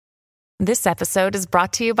This episode is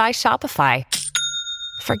brought to you by Shopify.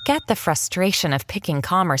 Forget the frustration of picking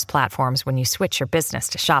commerce platforms when you switch your business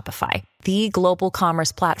to Shopify, the global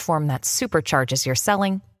commerce platform that supercharges your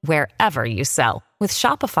selling wherever you sell. With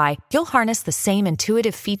Shopify, you'll harness the same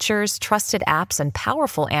intuitive features, trusted apps, and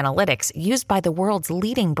powerful analytics used by the world's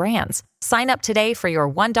leading brands. Sign up today for your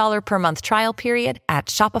 $1 per month trial period at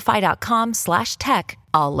shopify.com/tech,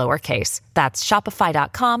 all lowercase. That's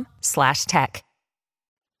shopify.com/tech.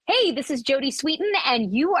 Hey, this is Jodie Sweetin,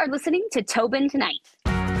 and you are listening to Tobin Tonight.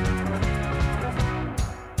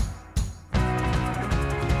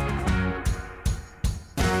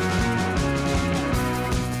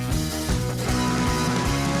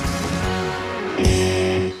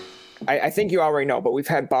 I think you already know, but we've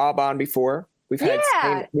had Bob on before. We've had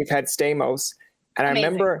Stamos, and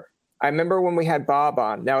Amazing. I remember when we had Bob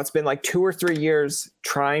on. Now it's been like 2 or 3 years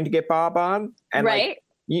trying to get Bob on, and right?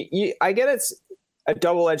 Like, I get it's a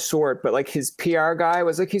double-edged sword, but like his PR guy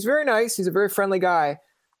was like, he's very nice, he's a very friendly guy,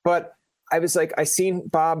 but I was like, I seen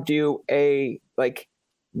Bob do a like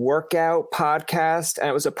workout podcast, and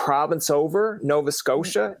it was a province over Nova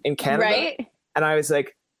Scotia in Canada, Right? and I was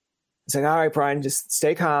like, all right, Brian, just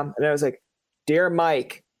stay calm. And I was like, dear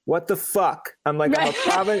Mike, what the fuck? I'm like, Right.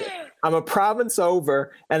 I'm a province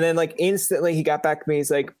over. And then like instantly he got back to me.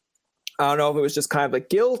 He's like, I don't know if it was just kind of like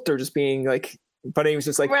guilt or just being like, but he was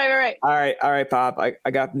just like, Right. all right, Bob, I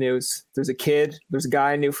got news. There's a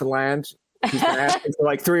guy in Newfoundland. He's been asking for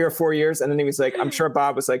like 3 or 4 years. And then he was like, I'm sure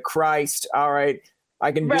Bob was like, Christ, all right,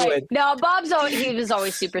 I can do it. No, he was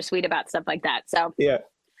always super sweet about stuff like that. So yeah.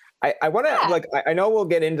 I want to like, I know we'll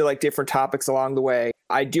get into like different topics along the way.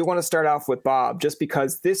 I do want to start off with Bob, just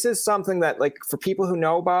because this is something that like for people who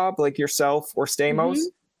know Bob, like yourself or Stamos. Mm-hmm.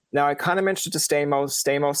 Now I kind of mentioned it to Stamos.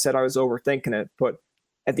 Stamos said I was overthinking it, but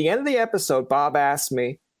at the end of the episode, Bob asked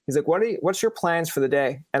me, he's like, what's your plans for the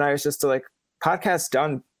day? And I was just like, podcast's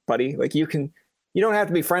done, buddy. Like you don't have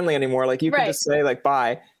to be friendly anymore. Like you can just say like,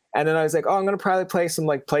 bye. And then I was like, oh, I'm going to probably play some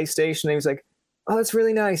like PlayStation. And he was like, oh, that's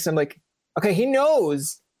really nice. I'm like, okay, he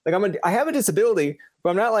knows. Like I have a disability, but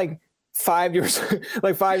I'm not like 5 years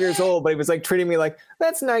old. But he was like treating me like,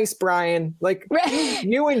 that's nice, Brian. Like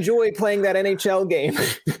you enjoy playing that NHL game.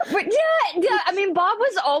 But yeah. I mean, Bob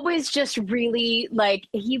was always just really like,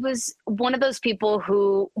 he was one of those people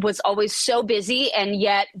who was always so busy and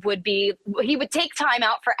yet he would take time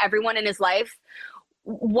out for everyone in his life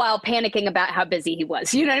while panicking about how busy he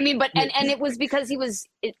was, you know what I mean? But, and it was because he loved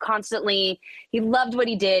what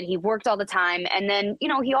he did. He worked all the time. And then,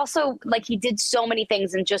 he also like, he did so many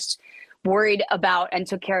things and just worried about and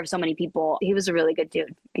took care of so many people. He was a really good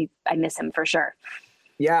dude. I miss him for sure.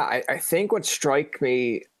 Yeah. I think what struck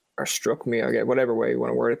me, I get whatever way you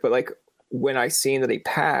want to word it, but like when I seen that he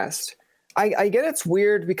passed, I get it's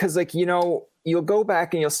weird because like, you'll go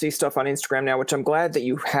back and you'll see stuff on Instagram now, which I'm glad that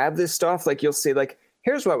you have this stuff. Like you'll see like,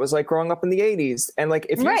 here's what it was like growing up in the 80s. And like,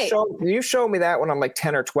 if you show me that when I'm like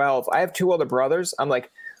 10 or 12, I have 2 older brothers. I'm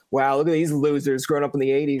like, wow, look at these losers growing up in the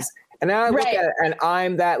 80s. And now I look at it and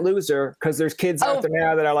I'm that loser because there's kids out there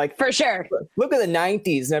now that are like, for sure, look at the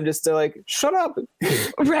 90s. And I'm just like, shut up.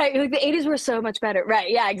 Right. Like the 80s were so much better. Right.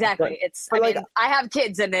 Yeah, exactly. Right. I have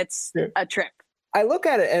kids and it's a trip. I look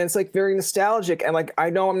at it and it's like very nostalgic. And like, I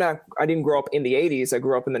know I didn't grow up in the 80s. I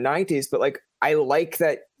grew up in the 90s, but like, I like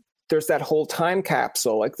that there's that whole time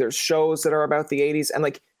capsule. Like there's shows that are about the 80s and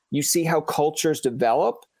like you see how cultures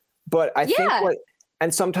develop. But I think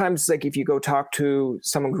and sometimes like if you go talk to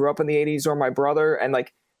someone who grew up in the 80s or my brother and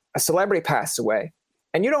like a celebrity passed away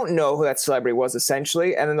and you don't know who that celebrity was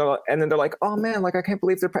essentially. And then they're like, oh man, like I can't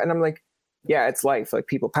believe and I'm like, yeah, it's life. Like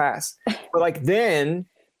people pass. But like then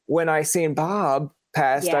when I seen Bob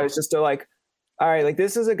passed, I was just like, all right, like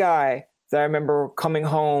this is a guy that I remember coming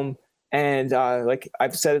home. And like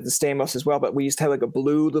I've said it to Stamos as well, but we used to have like a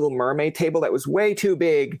blue little mermaid table that was way too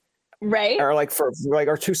big, right? Or like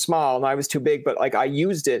or too small, and I was too big. But like I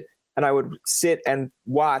used it, and I would sit and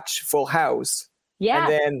watch Full House. Yeah.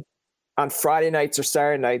 And then on Friday nights or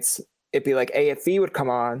Saturday nights, it'd be like AFE would come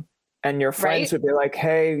on, and your friends would be like,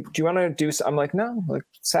 "Hey, do you want to do?" I'm like, "No, like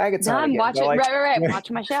Saget's on." I'm watching, like, right,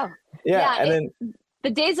 watching my show. Yeah, and then. The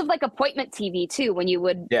days of like appointment TV too, when you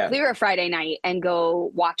would clear a Friday night and go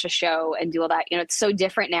watch a show and do all that, it's so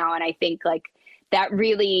different now. And I think like that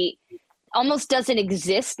really almost doesn't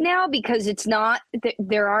exist now because it's not,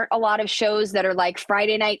 there aren't a lot of shows that are like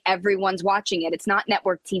Friday night, everyone's watching it. It's not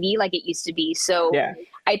network TV like it used to be. So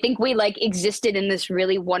I think we like existed in this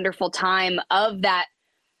really wonderful time of that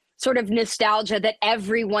sort of nostalgia that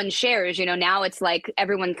everyone shares. Now it's like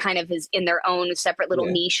everyone kind of is in their own separate little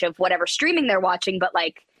niche of whatever streaming they're watching. But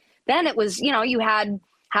like then it was, you had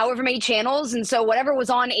however many channels. And so whatever was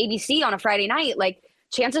on ABC on a Friday night, like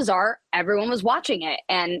chances are everyone was watching it.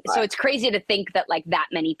 And so it's crazy to think that like that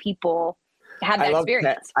many people had that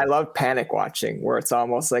experience. I love panic watching, where it's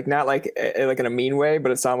almost like, not like in a mean way,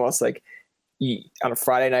 but it's almost like on a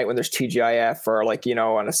Friday night when there's TGIF, or like, you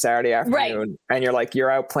know, on a Saturday afternoon, and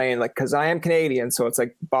you're out playing, like, cause I am Canadian. So it's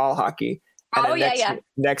like ball hockey. And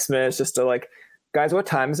next minute it's just like, guys, what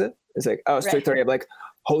time is it? It's like, oh, it's 3:30. I'm like,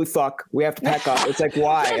 holy fuck, we have to pack up. It's like,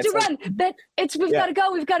 why? We have to run. We've got to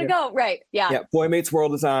go. We've got to go. Right. Yeah. Yeah. Boy Meets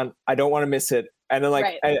World is on. I don't want to miss it. And then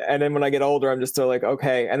like, and then when I get older, I'm just still like,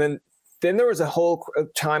 okay. And then there was a whole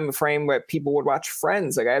time frame where people would watch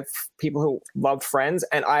Friends. Like I have people who loved Friends,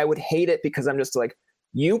 and I would hate it because I'm just like,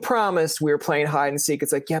 you promised we were playing hide and seek.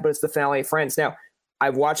 It's like, yeah, but it's the finale of Friends. Now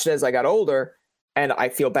I've watched it as I got older, and I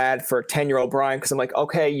feel bad for 10-year-old Brian, because I'm like,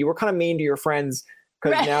 okay, you were kind of mean to your friends,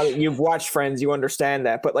 because now that you've watched Friends, you understand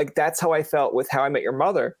that. But like, that's how I felt with How I Met Your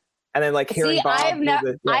Mother. And then like hearing Bob.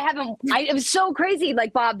 It was so crazy,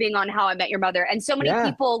 like Bob being on How I Met Your Mother. And so many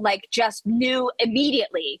people like just knew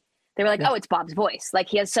immediately. They were like, oh, it's Bob's voice. Like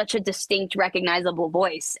he has such a distinct, recognizable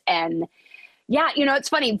voice. And yeah, you know, it's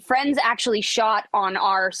funny. Friends actually shot on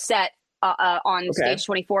our set on Stage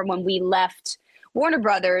 24 when we left Warner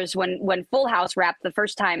Brothers, when Full House wrapped the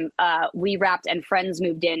first time, we wrapped and Friends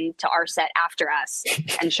moved in to our set after us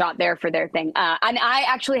and shot there for their thing. And I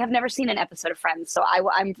actually have never seen an episode of Friends, so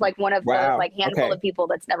I'm like one of the like handful of people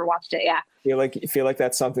that's never watched it. Yeah, feel like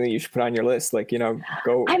that's something that you should put on your list. Like, you know,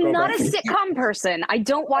 I'm not a sitcom person. I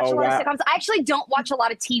don't watch a lot of sitcoms. I actually don't watch a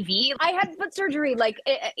lot of TV. I had foot surgery like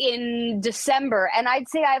in December, and I'd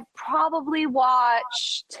say I've probably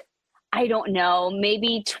watched, I don't know,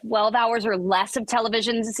 maybe 12 hours or less of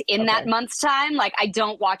televisions in that month's time. Like I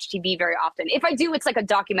don't watch TV very often. If I do, it's like a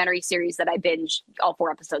documentary series that I binge all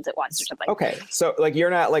 4 episodes at once or something. Okay. So like, you're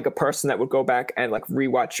not like a person that would go back and like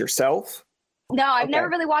rewatch yourself? No, I've never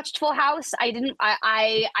really watched Full House. I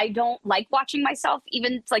don't like watching myself.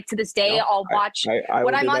 Even like to this day, I'll watch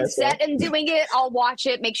when I'm on set and doing it. I'll watch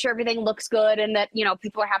it, make sure everything looks good, and that, you know,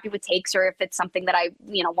 people are happy with takes, or if it's something that I,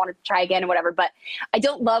 you know, want to try again or whatever. But I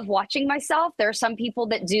don't love watching myself. There are some people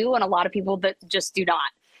that do, and a lot of people that just do not.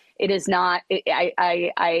 It is not.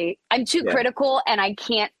 I'm too critical, and I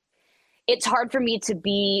can't. It's hard for me to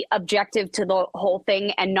be objective to the whole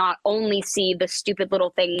thing and not only see the stupid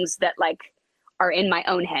little things that like are in my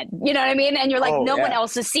own head. You know what I mean? And you're like, no one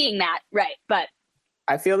else is seeing that. Right. But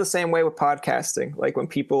I feel the same way with podcasting. Like when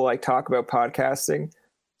people like talk about podcasting,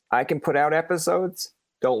 I can put out episodes,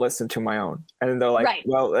 don't listen to my own. And then they're like,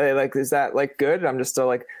 well, like, is that like good? And I'm just still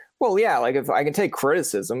like, well, yeah, like if I can take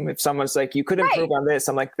criticism, if someone's like, you could improve on this,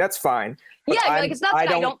 I'm like, that's fine. But like, it's not that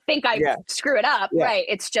I don't think I screw it up. Yeah. Right.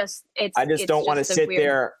 It's just, I just don't want to sit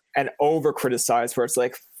there and over criticize, where it's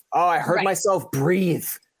like, oh, I heard myself breathe.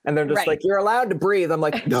 And they're just like, you're allowed to breathe. I'm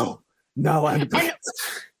like, no, not allowed to breathe.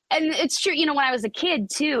 And it's true. You know, when I was a kid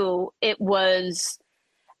too, it was,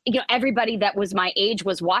 you know, everybody that was my age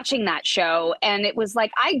was watching that show. And it was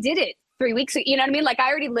like, I did it 3 weeks ago. You know what I mean? Like I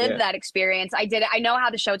already lived that experience. I did it. I know how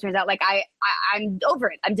the show turns out. Like I'm over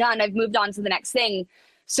it. I'm done. I've moved on to the next thing.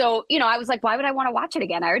 So, you know, I was like, why would I want to watch it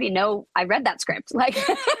again? I already know. I read that script. Like,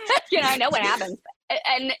 you know, I know what happens.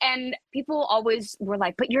 And people always were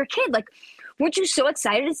like, but you're a kid. Like, weren't you so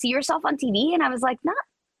excited to see yourself on TV? And I was like, not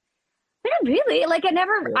really. Like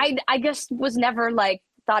I just was never like,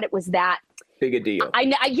 thought it was that big a deal.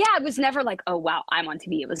 I was never like, oh wow, I'm on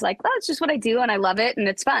TV. It was like, oh, it's just what I do and I love it and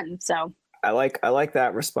it's fun. So I like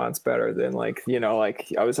that response better than like, you know,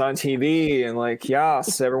 like I was on TV and like,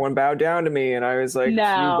 yes, everyone bowed down to me. And I was like,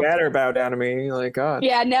 no. You better bow down to me. Like, God.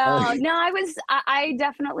 Yeah, I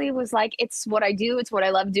definitely was like, it's what I do. It's what I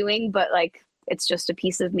love doing. But like, it's just a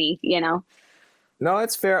piece of me, you know? No,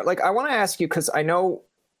 that's fair. Like, I want to ask you, cause I know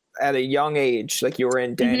at a young age, like you were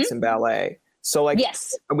in dance and ballet. So like,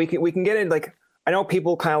 yes, we can get in like, I know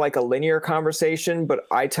people kind of like a linear conversation, but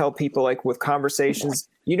I tell people like with conversations,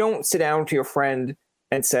 you don't sit down to your friend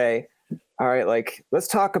and say, all right, like, let's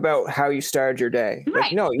talk about how you started your day. Right.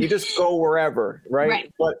 Like, no, you just go wherever.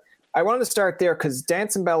 Right. But I wanted to start there because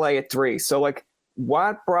dance and ballet at 3. So like,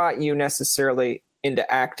 what brought you necessarily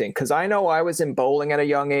into acting? Because I know I was in bowling at a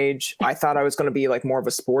young age. I thought I was going to be like more of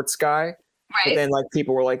a sports guy. Right. But then like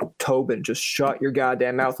people were like, Tobin, just shut your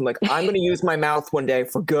goddamn mouth. I'm like, I'm going to use my mouth one day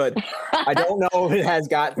for good. I don't know if it has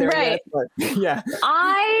gotten there yet, but yeah.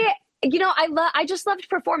 I just loved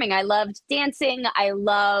performing. I loved dancing. I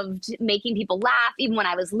loved making people laugh, even when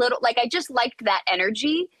I was little. Like, I just liked that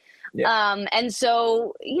energy. Yeah. And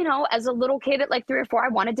so, you know, as a little kid at like 3 or 4, I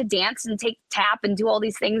wanted to dance and take tap and do all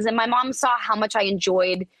these things. And my mom saw how much I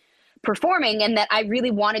enjoyed performing and that I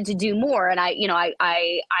really wanted to do more. And I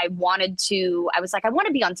was like, I want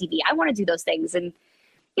to be on TV. I want to do those things. And,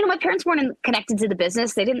 my parents weren't connected to the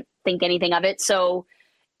business. They didn't think anything of it. So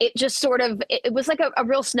it just sort of, it was like a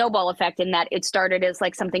real snowball effect in that it started as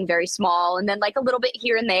like something very small and then like a little bit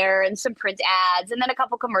here and there and some print ads and then a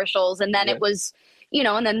couple commercials. And then it was,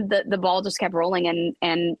 and then the ball just kept rolling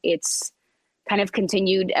and it's kind of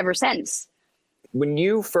continued ever since. When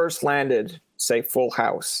you first landed, say, Full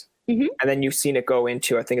House, and then you've seen it go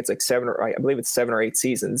into, I think it's like 7 or 8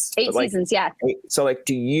 seasons. 8 seasons, yeah. So like,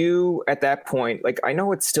 do you at that point, like, I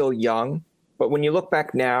know it's still young, but when you look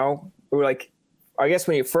back now, we're like, I guess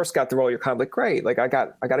when you first got the role, you're kind of like, great, like I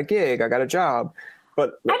got a gig, I got a job.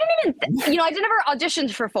 But I didn't even, I never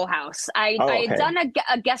auditioned for Full House. I had done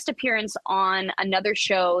a guest appearance on another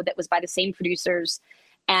show that was by the same producers,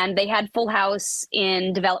 and they had Full House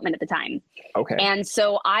in development at the time. Okay. And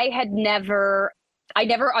so I never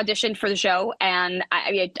auditioned for the show, and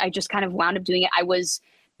I just kind of wound up doing it. I was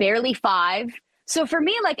barely 5. So for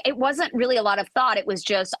me, like, it wasn't really a lot of thought. It was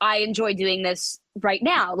just, I enjoy doing this right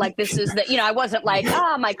now. Like, this is I wasn't like,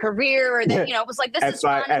 my career, or that, it was like, this is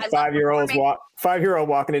fun. At 5-year-old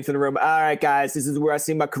walking into the room. All right, guys, this is where I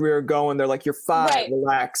see my career going. They're like, you're 5, right.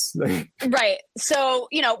 Relax. Right. So,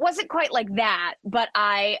 it wasn't quite like that, but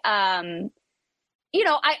I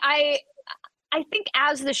think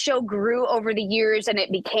as the show grew over the years and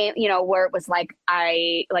it became, where it was like,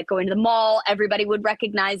 I like going to the mall, everybody would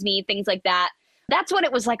recognize me, things like that. That's when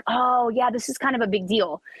it was like, oh yeah, this is kind of a big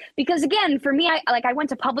deal. Because again, for me, I went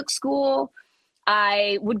to public school.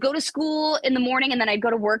 I would go to school in the morning and then I'd go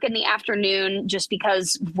to work in the afternoon just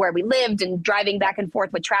because where we lived and driving back and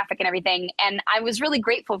forth with traffic and everything. And I was really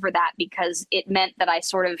grateful for that because it meant that I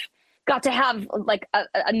sort of got to have like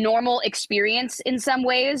a normal experience in some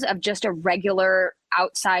ways of just a regular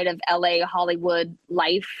outside of LA, Hollywood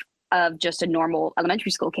life of just a normal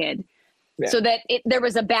elementary school kid. Yeah. So that there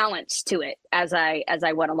was a balance to it as I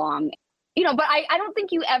went along, but I don't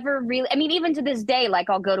think you ever really, even to this day, like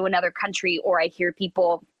I'll go to another country or I hear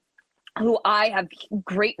people who I have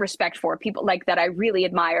great respect for, people like that I really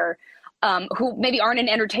admire, who maybe aren't in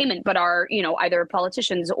entertainment, but are, either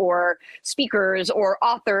politicians or speakers or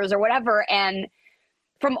authors or whatever. And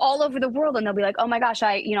from all over the world. And they'll be like, oh my gosh,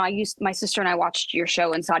 my sister and I watched your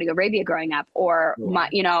show in Saudi Arabia growing up, or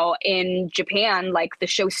in Japan, like the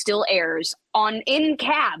show still airs in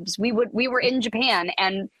cabs. We were in Japan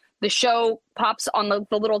and the show pops on the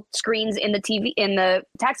little screens in the TV, in the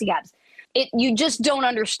taxi cabs. You just don't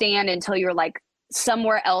understand until you're like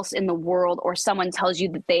somewhere else in the world, or someone tells you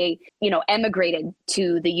that they, emigrated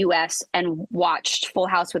to the US and watched Full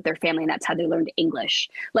House with their family, and that's how they learned English.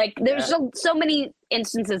 Like there's so many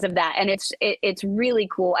instances of that, and it's really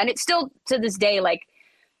cool. And it's still to this day, like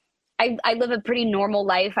I live a pretty normal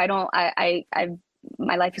life.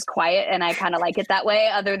 My life is quiet and I kind of like it that way,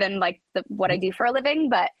 other than like what I do for a living,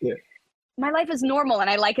 but my life is normal and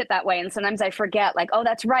I like it that way. And sometimes I forget, like, oh,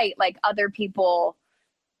 that's right. Like other people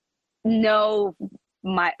know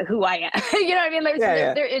who I am. You know what I mean?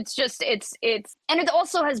 And it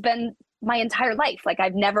also has been my entire life. Like I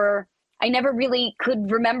never really could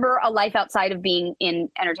remember a life outside of being in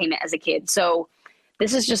entertainment as a kid. So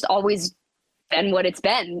this has just always been what it's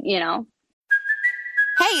been,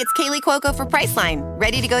 Hey, it's Kaylee Cuoco for Priceline.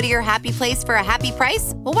 Ready to go to your happy place for a happy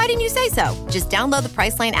price? Well, why didn't you say so? Just download the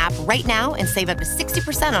Priceline app right now and save up to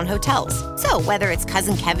 60% on hotels. So whether it's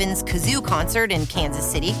Cousin Kevin's Kazoo Concert in Kansas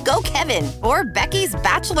City, go Kevin, or Becky's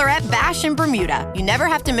Bachelorette Bash in Bermuda, you never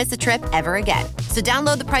have to miss a trip ever again. So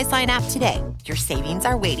download the Priceline app today. Your savings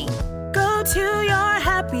are waiting. Go to your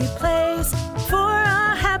happy place for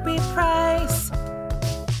a happy price.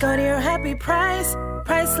 Go to your happy price,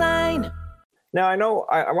 Priceline. Now, I know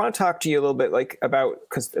I want to talk to you a little bit like about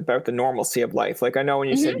the normalcy of life. Like I know when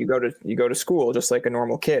you said you go to school just like a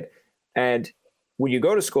normal kid, and when you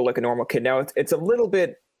go to school like a normal kid, now it's a little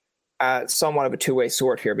bit somewhat of a two-way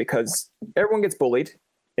sword here, because everyone gets bullied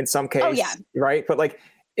in some case, right? But like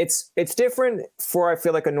it's different for, I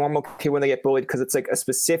feel like, a normal kid when they get bullied, because it's like a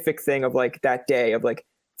specific thing of like that day of like,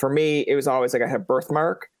 for me, it was always like I had a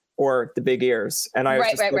birthmark or the big ears, and I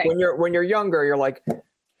was right. When you're younger, you're like.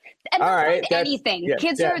 And all right, anything.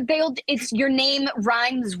 Kids are it's your name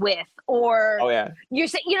rhymes with, or you're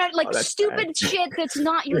saying, stupid shit that's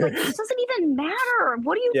not, you're like, this doesn't even matter.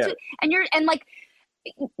 What do you do? And like,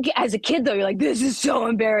 as a kid though, you're like, this is so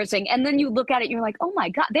embarrassing. And then you look at it, you're like, oh my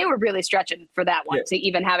God, they were really stretching for that one to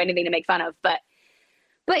even have anything to make fun of. But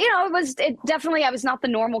definitely, I was not the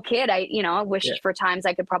normal kid. I wished for times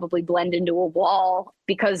I could probably blend into a wall,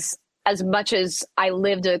 because as much as I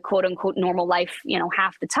lived a quote unquote normal life,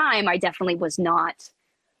 half the time, I definitely was not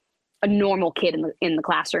a normal kid in the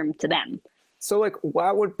classroom to them. So like,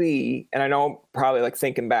 what would be, and I know probably like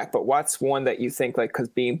thinking back, but what's one that you think like, cause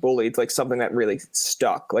being bullied, like something that really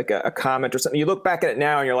stuck, like a comment or something, you look back at it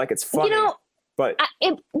now and you're like, it's funny. But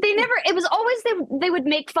it was always they would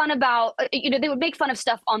make fun about, they would make fun of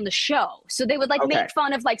stuff on the show. So they would like make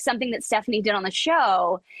fun of like something that Stephanie did on the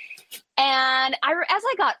show. And as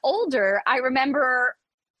I got older, I remember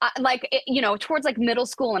towards like middle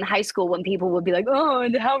school and high school when people would be like, oh,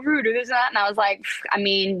 and how rude or this and that. And I was like, I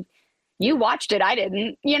mean, you watched it. I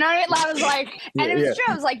didn't, you know, I was like, and it was true.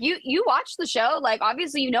 I was like, you watched the show. Like,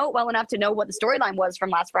 obviously you know it well enough to know what the storyline was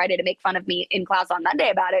from last Friday to make fun of me in class on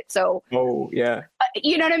Monday about it. So,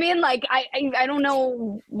 you know what I mean? Like, I don't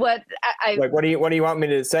know what like, what do you want me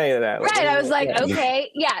to say to that? Like, right. I was like,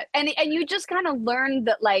 okay. Yeah. And you just kind of learned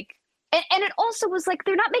that like, and it also was like,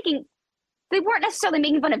 they weren't necessarily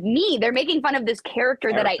making fun of me. They're making fun of this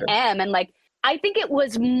character that I am. And like, I think it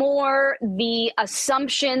was more the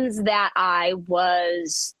assumptions that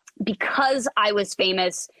because I was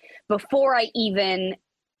famous before I even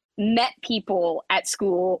met people at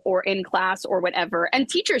school or in class or whatever, and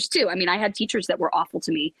teachers too. I mean, I had teachers that were awful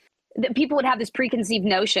to me. That people would have this preconceived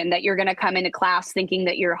notion that you're going to come into class thinking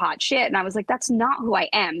that you're hot shit. And I was like, that's not who I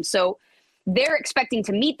am. So they're expecting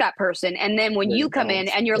to meet that person. And then when you come in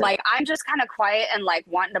and you're like, I'm just kind of quiet and like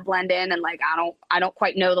wanting to blend in and like, I don't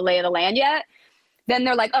quite know the lay of the land yet. Then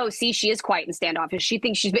they're like, oh, see, she is quiet and standoffish. She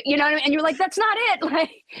thinks she's, you know what I mean? And you're like, that's not it.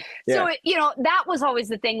 Like, so, that was always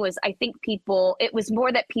the thing was, I think it was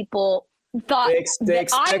more that people thought they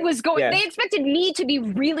expected me to be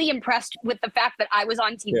really impressed with the fact that I was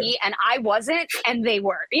on TV and I wasn't, and they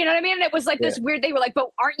were, you know what I mean? And it was like this weird, they were like, but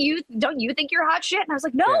don't you think you're hot shit? And I was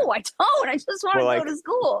like, no, I don't. I just want to go to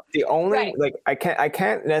school. The only, like, I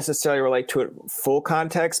can't necessarily relate to it full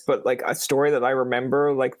context, but like a story that I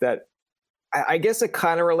remember like that, I guess it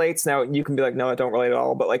kind of relates. Now you can be like, no, I don't relate at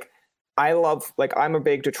all. But like, I'm a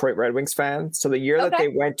big Detroit Red Wings fan. So the year that they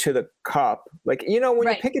went to the Cup, like, you know, when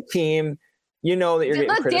you pick a team, you know that you're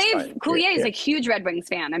getting criticized. Dave Coulier is a huge Red Wings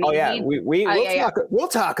fan. I mean, we'll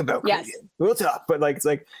talk about Coulier. We'll talk. But like, it's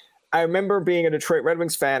like, I remember being a Detroit Red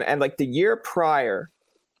Wings fan, and like the year prior,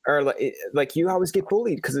 or like you always get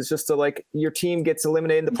bullied because it's just like your team gets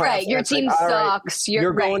eliminated in the playoffs. Right, your team like, sucks. Right,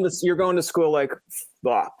 you're going to school like,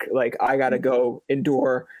 fuck, like I gotta go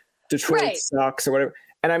endure Detroit sucks or whatever.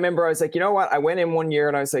 And I remember I was like, you know what? I went in one year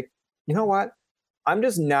and I was like, you know what? I'm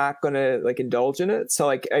just not gonna like indulge in it. So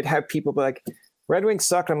like I'd have people be like, Red Wings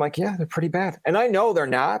suck. I'm like, yeah, they're pretty bad. And I know they're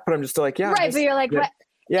not, but I'm just like, yeah. Right, but you're like, what?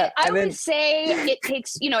 Yeah. I would say it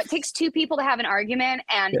takes two people to have an argument,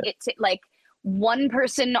 and like one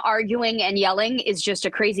person arguing and yelling is just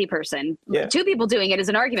a crazy person. Yeah. Two people doing it is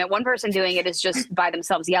an argument. One person doing it is just by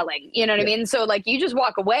themselves yelling. You know what I mean? So like you just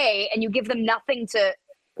walk away and you give them nothing to.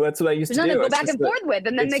 Well, that's what I used to do. There's nothing to go back and forth with,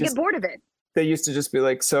 and then they get bored of it. They used to just be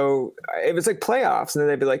like, so it was like playoffs, and then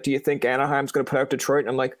they'd be like, do you think Anaheim's going to put out Detroit? And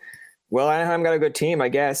I'm like, well, Anaheim got a good team, I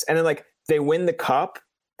guess. And then like they win the Cup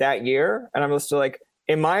that year, and I'm just like,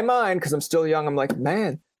 in my mind, because I'm still young, I'm like,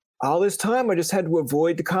 man, all this time I just had to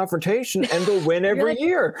avoid the confrontation, and they'll win every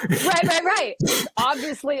year. Right.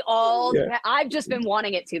 Obviously, I've just been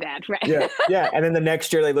wanting it too bad. Right. Yeah. And then the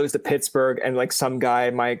next year they lose to Pittsburgh, and like some guy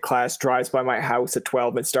in my class drives by my house at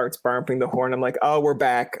 12 and starts bumping the horn. I'm like, oh, we're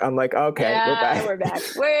back. I'm like, okay, we're back.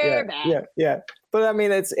 We're back. Yeah. But I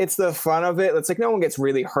mean, it's the fun of it. It's like no one gets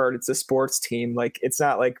really hurt. It's a sports team. Like it's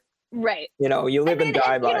not like you know, you live and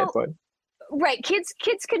die by it. But kids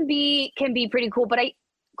can be pretty cool, but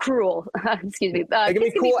cruel. Excuse me. They can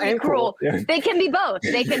be cool and cruel. Yeah. They can be both.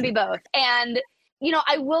 And, you know,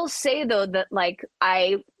 I will say though that like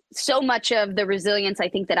so much of the resilience I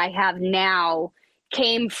think that I have now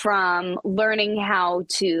came from learning how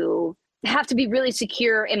to be really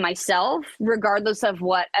secure in myself, regardless of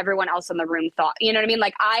what everyone else in the room thought. You know what I mean?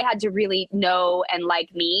 Like I had to really know and like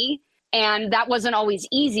me. And that wasn't always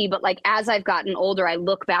easy, but like as I've gotten older, I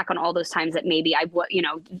look back on all those times that maybe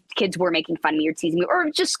kids were making fun of me or teasing me, or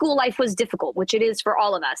just school life was difficult, which it is for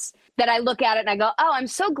all of us. That I look at it and I go, oh, I'm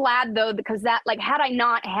so glad though, because that like had I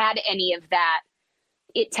not had any of that,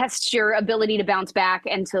 it tests your ability to bounce back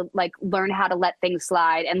and to like learn how to let things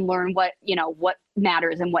slide and learn what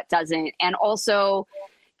matters and what doesn't, and also,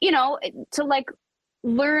 you know, to like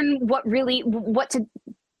learn what to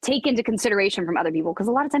take into consideration from other people. Because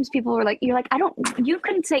a lot of times people are like, you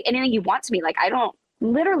can say anything you want to me. Like, I don't,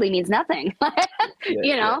 literally means nothing.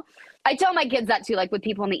 You know, I tell my kids that too, like with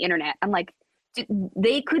people on the internet. I'm like,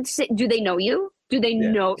 they could say, do they know you? Do they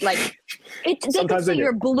know, like, they could say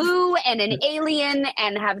you're blue and an alien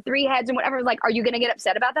and have 3 heads and whatever. Like, are you going to get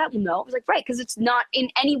upset about that? Well, no. I was like, right, because it's not in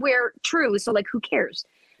anywhere true. So, like, who cares?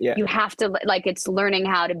 you have to, like, it's learning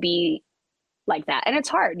how to be like that. And it's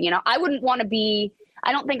hard, you know. I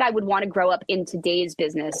don't think I would want to grow up in today's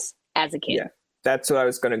business as a kid. Yeah, that's what I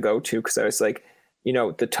was going to go to, because I was like, you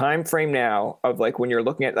know, the time frame now of like when you're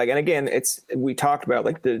looking at like, and again, we talked about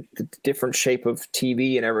like the different shape of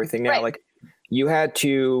TV and everything now. Right. Like you had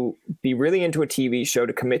to be really into a TV show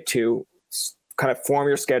to commit to, kind of form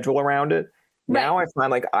your schedule around it. Right. Now I find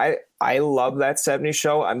like I love that 70s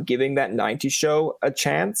show. I'm giving that 90s show a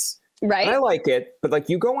chance. Right. And I like it, but like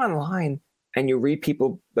you go online and you read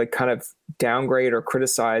people like kind of downgrade or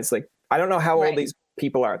criticize. Like, I don't know how old these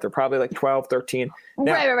people are. They're probably like 12, 13.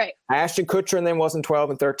 Now, right. Ashton Kutcher and then wasn't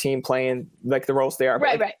 12 and 13 playing like the roles they are.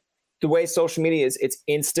 But like, the way social media is, it's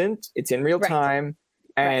instant, it's in real time.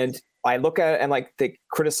 And I look at it and like they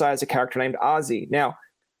criticize a character named Ozzy. Now,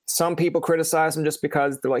 some people criticize him just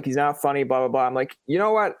because they're like, he's not funny, blah, blah, blah. I'm like, you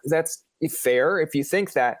know what? That's fair if you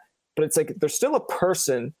think that. But it's like, there's still a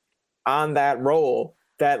person on that role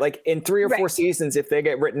that like in 3 or 4 seasons, if they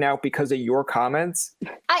get written out because of your comments.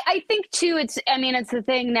 I think too, it's the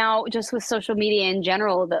thing now just with social media in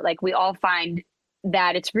general that like we all find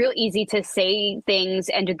that it's real easy to say things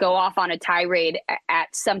and to go off on a tirade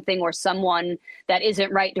at something or someone that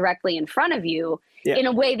isn't right directly in front of you in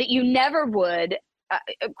a way that you never would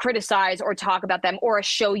criticize or talk about them or a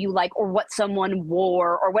show you like or what someone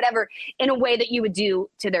wore or whatever in a way that you would do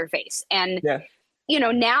to their face. And, you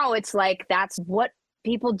know, now it's like, that's what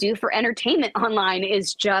people do for entertainment online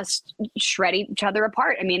is just shred each other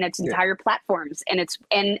apart. I mean, it's entire platforms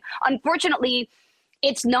and unfortunately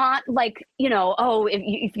it's not like, you know, oh,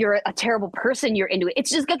 if you're a terrible person, you're into it. It's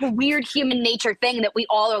just like a weird human nature thing that we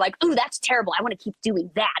all are like, ooh, that's terrible. I want to keep doing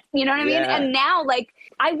that. You know what I mean? And now like,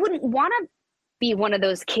 I wouldn't want to be one of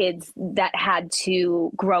those kids that had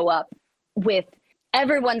to grow up with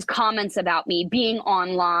everyone's comments about me being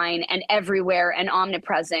online and everywhere and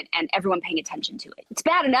omnipresent and everyone paying attention to it. It's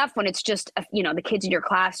bad enough when it's just, you know, the kids in your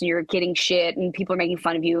class and you're getting shit and people are making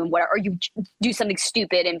fun of you and whatever, or you do something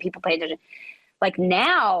stupid and people pay attention. Like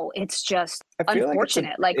now it's just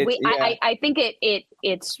unfortunate. I think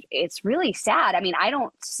it's really sad. I mean, I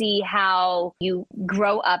don't see how you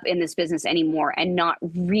grow up in this business anymore and not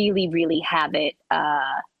really, really have it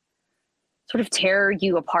sort of tear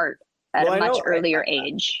you apart at a much earlier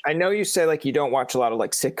age. I know you say like you don't watch a lot of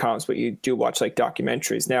like sitcoms, but you do watch like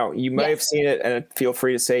documentaries. Now you might have seen it and feel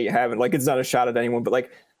free to say you haven't. Like it's not a shot at anyone, but like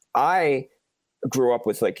I grew up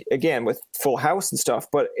with like, again, with Full House and stuff,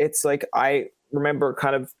 but it's like I remember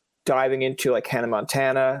kind of diving into like Hannah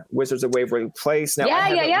Montana, Wizards of Waverly Place. Now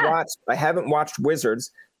I haven't watched Wizards,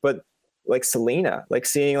 but like Selena, like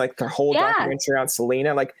seeing like the whole documentary on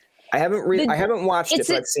Selena, like I haven't watched it,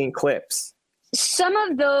 but I've seen clips. Some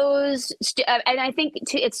of those, and I think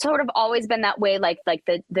it's sort of always been that way, like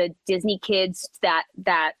the Disney Kids, that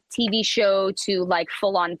TV show to like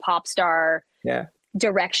full on pop star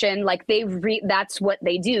direction. Like that's what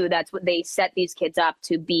they do. That's what they set these kids up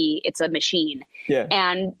to be. It's a machine. Yeah.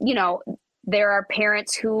 And you know, there are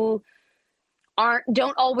parents who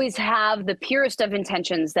don't always have the purest of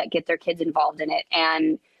intentions that get their kids involved in it.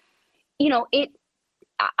 And you know,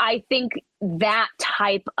 I think that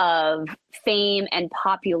type of fame and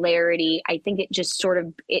popularity, I think it just sort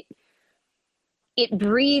of, it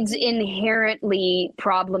breeds inherently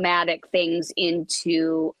problematic things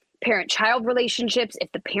into parent-child relationships.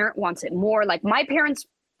 If the parent wants it more, like my parents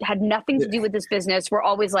had nothing to do with this business. We're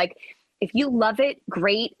always like, if you love it,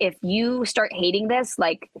 great. If you start hating this,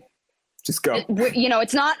 like, just go. You know,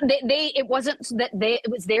 it's not it wasn't that it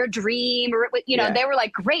was their dream, or you know, they were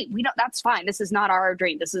like, great, that's fine. This is not our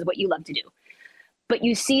dream. This is what you love to do. But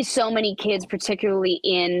you see so many kids, particularly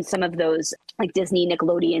in some of those like Disney,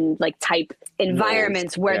 Nickelodeon, like type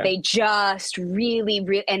environments where they just really,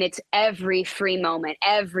 and it's every free moment,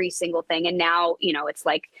 every single thing. And now, you know, it's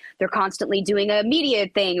like they're constantly doing a media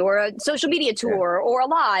thing or a social media tour or a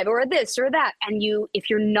live or a this or that. And if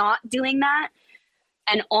you're not doing that,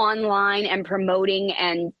 and online and promoting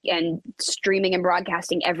and streaming and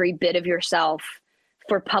broadcasting every bit of yourself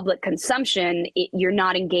for public consumption, you're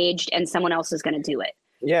not engaged and someone else is going to do it.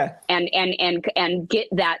 Yeah. And get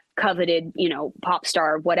that coveted, you know, pop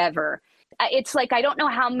star, whatever. It's like, I don't know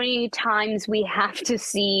how many times we have to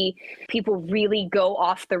see people really go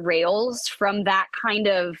off the rails from that kind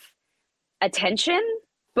of attention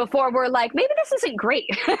before we're like, maybe this isn't great.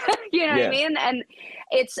 You know what I mean? And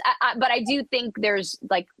it's, but I do think there's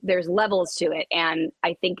levels to it. And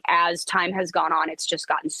I think as time has gone on, it's just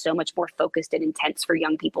gotten so much more focused and intense for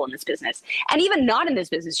young people in this business. And even not in this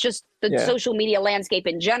business, just the social media landscape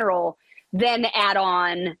in general, then add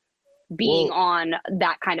on being on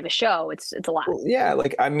that kind of a show. It's a lot. Yeah.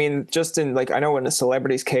 Like, I mean, just in like, I know in a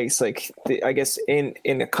celebrity's case, like I guess in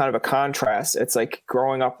a kind of a contrast, it's like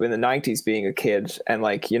growing up in the 90s, being a kid and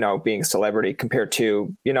like, you know, being a celebrity compared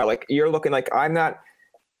to, you know, like you're looking like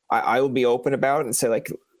I will be open about it and say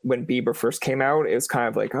like when Bieber first came out, it was kind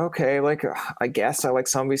of like, okay, like I guess I like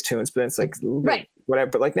some of these tunes, but it's like, right.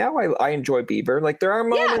 Whatever. But like now I enjoy Bieber. Like there are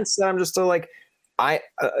moments that I'm just still like,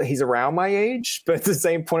 he's around my age, but at the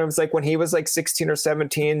same point, it was like when he was like 16 or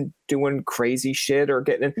 17 doing crazy shit or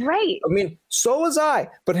getting in. Right. I mean, so was I,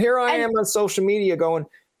 but here I am on social media going,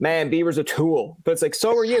 man, Bieber's a tool, but it's like,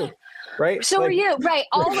 so are you, right? So are you, right?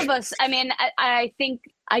 All of us. I mean, I think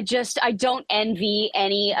I don't envy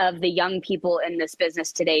any of the young people in this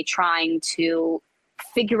business today trying to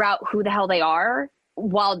figure out who the hell they are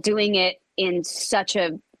while doing it in such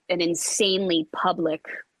an insanely public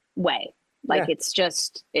way. Like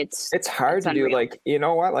it's hard to do. Like, you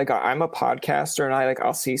know what? Like I'm a podcaster and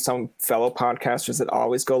I'll see some fellow podcasters that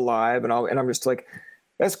always go live and I'm just like,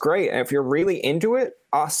 that's great. And if you're really into it,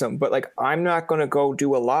 awesome. But like, I'm not going to go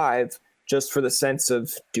do a live just for the sense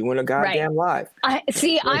of doing a goddamn live.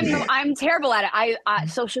 I'm terrible at it.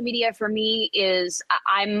 Social media for me is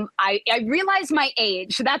I realize my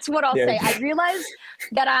age. That's what I'll say. I realize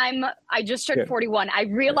that I just turned 41. I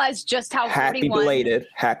realize just how happy 41. Belated.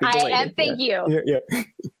 Happy belated. And thank you. Yeah.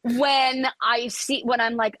 When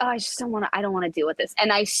I'm like, oh, I don't want to deal with this.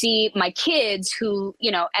 And I see my kids who,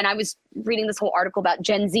 you know, and I was reading this whole article about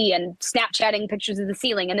Gen Z and Snapchatting pictures of the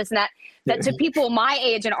ceiling and this and that to people my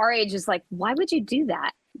age and our age is like, why would you do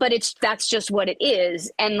that? But that's just what it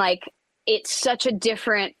is. And like, it's such a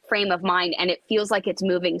different frame of mind and it feels like it's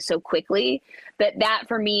moving so quickly that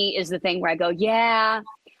for me is the thing where I go, yeah,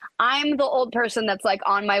 I'm the old person that's like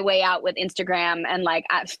on my way out with Instagram and like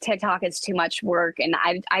TikTok is too much work. And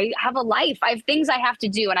I have a life. I have things I have to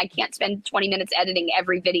do and I can't spend 20 minutes editing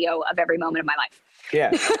every video of every moment of my life.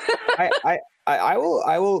 Yeah. I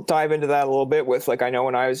will dive into that a little bit with like, I know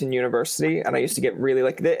when I was in university and I used to get really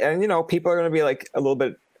like, and you know, people are going to be like a little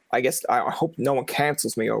bit, I guess, I hope no one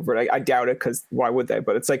cancels me over it. I doubt it because why would they?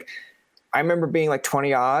 But it's like, I remember being like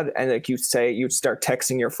 20 odd and like you'd start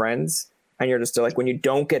texting your friends and you're just like, when you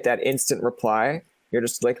don't get that instant reply, you're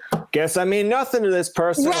just like, guess I mean nothing to this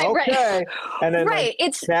person. Right, okay. Right. And then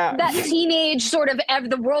it's that teenage sort of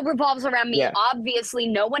the world revolves around me. Yeah. Obviously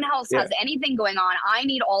no one else has anything going on. I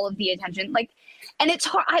need all of the attention. Like, and it's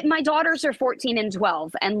hard. My daughters are 14 and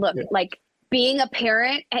 12 and look, like being a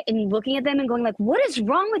parent and looking at them and going like, what is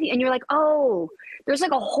wrong with you? And you're like, oh, there's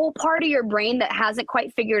like a whole part of your brain that hasn't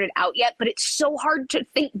quite figured it out yet, but it's so hard to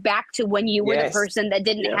think back to when you were the person that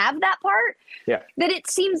didn't have that part that it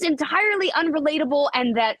seems entirely unrelatable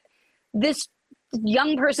and that this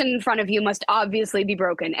young person in front of you must obviously be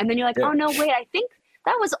broken. And then you're like, oh no, wait, I think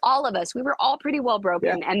that was all of us. We were all pretty well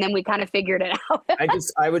broken. And then we kind of figured it out.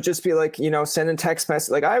 I would just be like, you know, sending text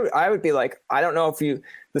message. Like I would be like, I don't know if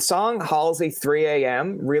the song Halsey 3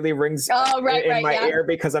 a.m. really rings in my ear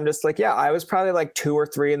because I'm just like, I was probably like 2 or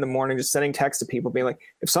 3 in the morning just sending texts to people being like,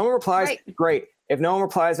 if someone replies, great. If no one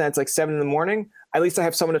replies and it's like 7 in the morning, at least I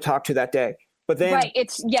have someone to talk to that day. But then now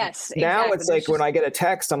exactly. It's like when I get a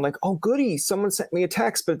text, I'm like, oh goody, someone sent me a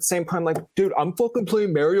text. But at the same time, like, dude, I'm fucking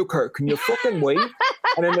playing Mario Kart. Can you fucking wait?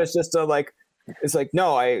 And then there's just it's like,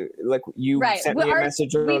 no, sent me a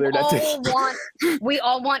message earlier that day. We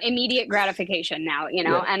all want immediate gratification now, you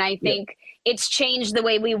know? And I think it's changed the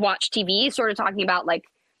way we watch TV, sort of talking about like,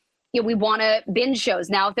 you know, we want to binge shows.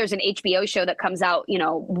 Now, if there's an HBO show that comes out, you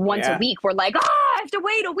know, once a week, we're like, I have to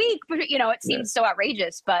wait a week. But, you know, it seems so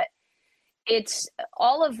outrageous, but it's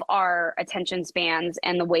all of our attention spans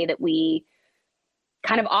and the way that we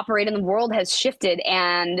kind of operate in the world has shifted.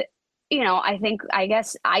 And, you know, I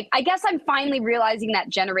guess I'm finally realizing that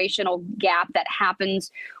generational gap that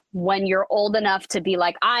happens when you're old enough to be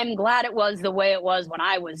like, I'm glad it was the way it was when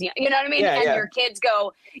I was young. You know what I mean? Your kids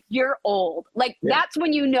go, you're old. Like that's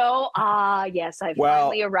when you know, yes, I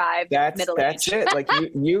finally arrived at middle age. That's it. Like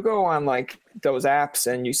you go on like those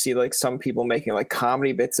apps and you see like some people making like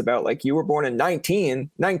comedy bits about like you were born in 19.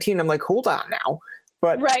 I'm like, hold on now.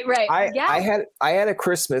 But right. I had a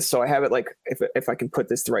Christmas, so I have it like if I can put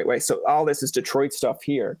this the right way. So all this is Detroit stuff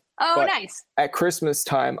here. Oh, but nice. At Christmas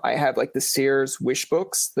time, I have like the Sears wish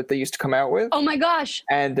books that they used to come out with. Oh my gosh.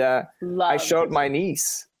 And I showed my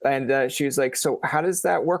niece, and she was like, "So how does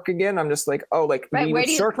that work again?" I'm just like, "Oh, like we would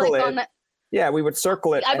circle it." Yeah, we would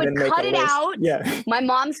circle it. I would cut it out. Yeah. My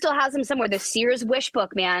mom still has them somewhere. The Sears wish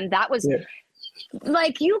book, man. That was.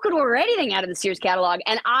 like you could order anything out of the Sears catalog.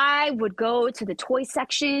 And I would go to the toy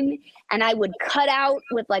section and I would cut out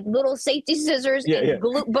with like little safety scissors and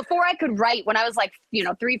glue before I could write when I was like,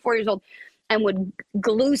 3-4 years old, and would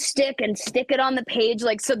glue stick and stick it on the page.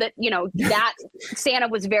 Like, so that, that Santa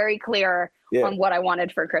was very clear on what I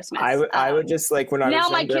wanted for Christmas. I would just like, when I was now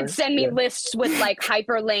my younger, kids send me lists with like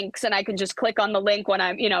hyperlinks and I can just click on the link when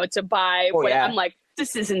I'm, to buy. I'm like,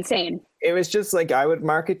 this is insane. It was just like, I would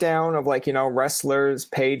mark it down of like, wrestlers,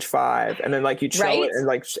 page 5. And then like you'd show it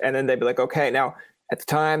and then they'd be like, okay, now at the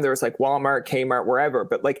time there was like Walmart, Kmart, wherever.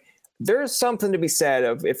 But like, there's something to be said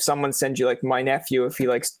of if someone sends you, like my nephew, if he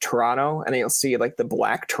likes Toronto and you'll see like the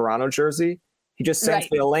black Toronto jersey, he just sends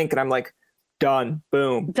me a link and I'm like, done,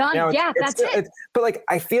 boom. Done. That's it. But like,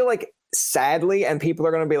 I feel like sadly, and people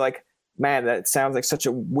are going to be like, man, that sounds like such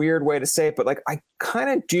a weird way to say it, but like, I kind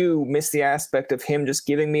of do miss the aspect of him just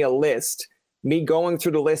giving me a list, me going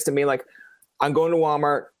through the list and being like, I'm going to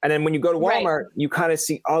Walmart. And then when you go to Walmart, you kind of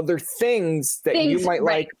see other things that you might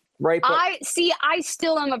like. Right. But I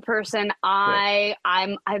still am a person.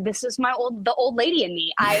 This is the old lady in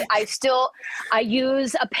me. I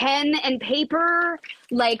use a pen and paper.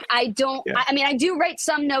 Like I don't, I do write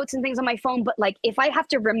some notes and things on my phone, but like if I have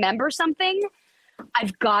to remember something,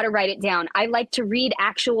 I've got to write it down. I like to read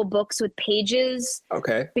actual books with pages.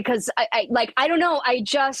 Okay. Because I don't know.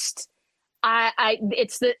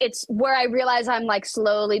 It's where I realize I'm like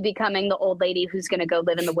slowly becoming the old lady who's going to go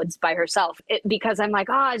live in the woods by herself because I'm like,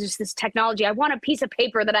 it's just this technology. I want a piece of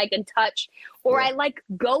paper that I can touch, or I like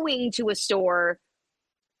going to a store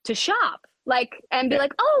to shop and be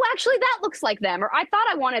like, oh, actually that looks like them. Or I thought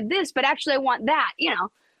I wanted this, but actually I want that,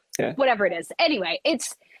 whatever it is. Anyway,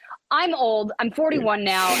 I'm old. I'm 41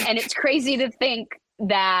 now. And it's crazy to think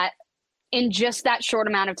that in just that short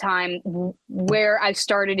amount of time where I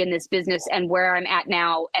started in this business and where I'm at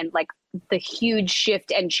now, and like the huge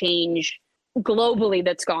shift and change globally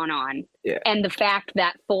that's gone on. Yeah. And the fact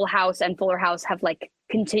that Full House and Fuller House have like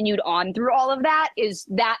continued on through all of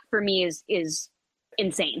that for me is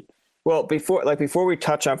insane. Well, before we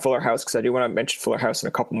touch on Fuller House, because I do want to mention Fuller House and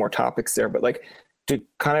a couple more topics there, but like to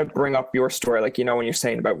kind of bring up your story, like, when you're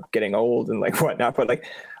saying about getting old and like whatnot, but like,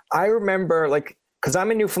 I remember like, because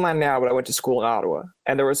I'm in Newfoundland now, but I went to school in Ottawa,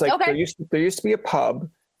 and there was like there used to be a pub,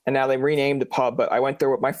 and now they renamed the pub. But I went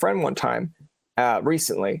there with my friend one time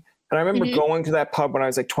recently, and I remember going to that pub when I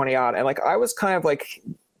was like 20 odd, and like I was kind of like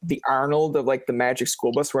the Arnold of like the Magic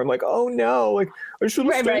School Bus, where I'm like, oh no, like I should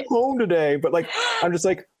have stayed home today, but like I'm just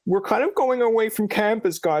like, we're kind of going away from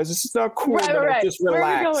campus, guys. This is not cool. Just relax. Where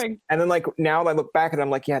are you going? And then like now I look back and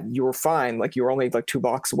I'm like, yeah, you were fine. Like you were only like 2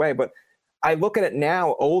 blocks away, but I look at it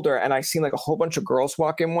now older and I seen like a whole bunch of girls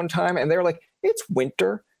walk in one time and they're like, it's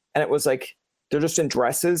winter. And it was like, they're just in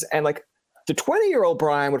dresses. And like the 20-year-old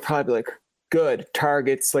Brian would probably be like, good,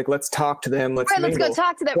 Targets, like, let's talk to them. Let's go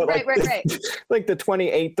talk to them. But right. Like the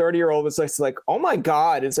 28, 30-year-old was like, oh my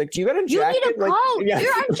God. It's like, do you got a jacket? You need a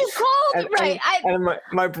coat. Aren't you cold? And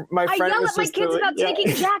my friend yell at my kids about taking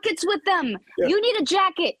jackets with them. Yeah. You need a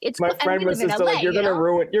jacket. My friend was just like, you're gonna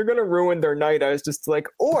ruin their night. I was just like,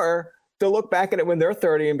 or they'll look back at it when they're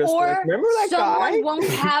 30 and just like, remember that guy? Someone won't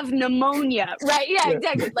have pneumia, right? Yeah,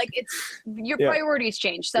 exactly. Like it's your priorities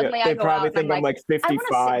change. Suddenly I go out and I'm like 55.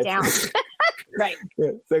 I want to sit down. Right.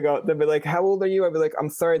 Yeah. They'll be like, how old are you? I'll be like, I'm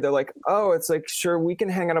 30. They're like, oh, it's like, sure, we can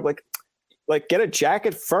hang out. Like get a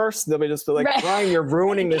jacket first. They'll be like, Brian, you're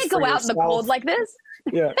ruining this. You can't go out in the cold like this.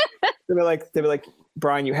 Yeah. They'll be like,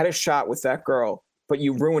 Brian, you had a shot with that girl, but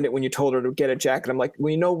you ruined it when you told her to get a jacket. I'm like,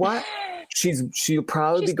 well, you know what? She'll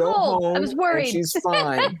probably go home. I was worried. And she's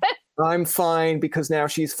fine. I'm fine because now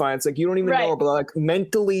she's fine. It's like, you don't even know, but like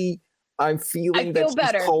mentally, I'm feeling that she's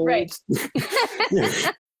better. Cold. Right.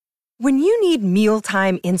 When you need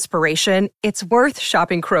mealtime inspiration, it's worth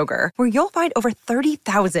shopping Kroger, where you'll find over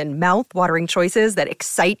 30,000 mouth-watering choices that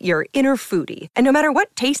excite your inner foodie. And no matter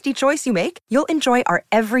what tasty choice you make, you'll enjoy our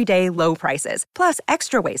everyday low prices, plus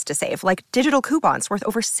extra ways to save, like digital coupons worth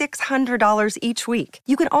over $600 each week.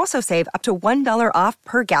 You can also save up to $1 off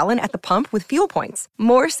per gallon at the pump with fuel points.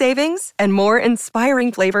 More savings and more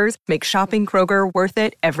inspiring flavors make shopping Kroger worth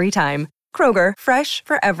it every time. Kroger, fresh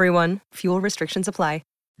for everyone. Fuel restrictions apply.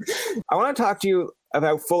 I want to talk to you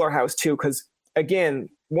about Fuller House too, because again,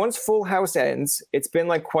 once Full House ends, it's been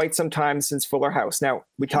like quite some time since Fuller House. Now,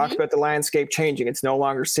 we talked about the landscape changing. It's no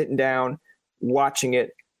longer sitting down, watching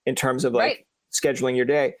it in terms of like scheduling your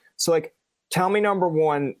day. So like, tell me, number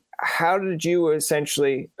one, how did you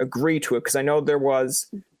essentially agree to it? Because I know there was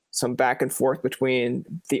some back and forth between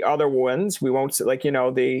the other ones. We won't say, like,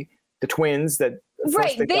 the twins that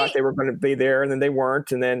first they thought they were going to be there and then they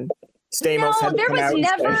weren't. And then Stamos had to come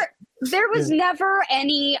out. there was never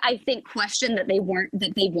any, I think, question that were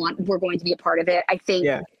going to be a part of it. I think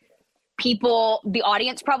the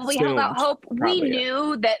audience probably held out hope. We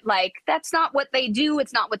knew that like, that's not what they do.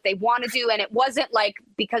 It's not what they want to do. And it wasn't like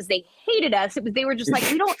because they hated us. It was, they were just like,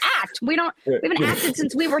 we don't act. We haven't acted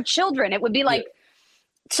since we were children. It would be like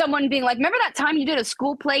someone being like, remember that time you did a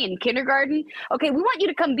school play in kindergarten? Okay, we want you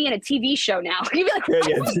to come be in a TV show now. You'd be like,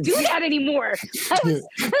 I don't do that anymore.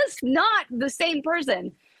 That's not the same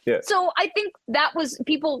person. Yeah. So I think that was,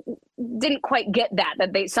 people didn't quite get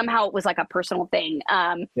that they somehow it was like a personal thing.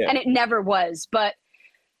 And it never was. But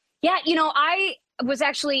yeah, you know, I was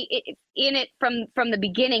actually in it from the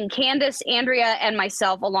beginning. Candace, Andrea, and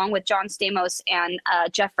myself, along with John Stamos and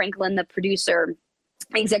Jeff Franklin, the producer,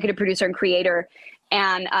 executive producer and creator,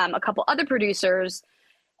 and a couple other producers,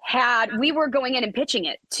 we were going in and pitching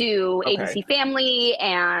it to ABC Family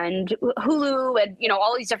and Hulu and, you know,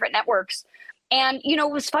 all these different networks. And, you know,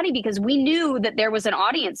 it was funny because we knew that there was an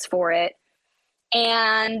audience for it,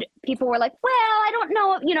 and people were like, well, I don't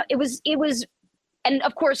know. You know, it was, and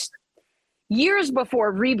of course, years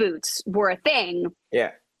before reboots were a thing,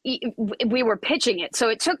 we were pitching it. So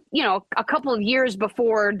it took, you know, a couple of years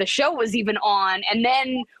before the show was even on. And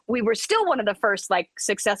then we were still one of the first like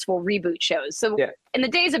successful reboot shows. So in the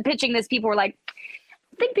days of pitching this, people were like,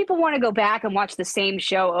 I think people want to go back and watch the same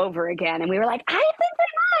show over again. And we were like, I think they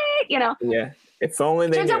might, you know? Yeah. If only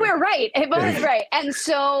they Turns out we were right. If only right. And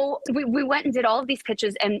so we went and did all of these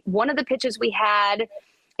pitches. And one of the pitches we had,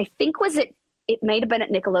 I think it might have been at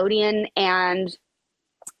Nickelodeon. And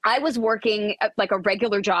I was working like a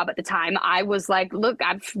regular job at the time. I was like, look,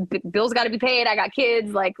 bills got to be paid. I got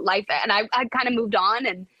kids, like life. And I kind of moved on.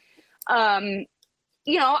 And,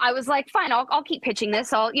 you know, I was like, fine, I'll keep pitching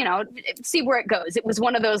this. I'll, you know, see where it goes. It was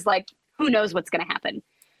one of those, like, who knows what's going to happen.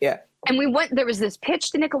 Yeah. And there was this pitch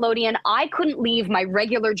to Nickelodeon. I couldn't leave my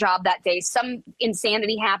regular job that day. Some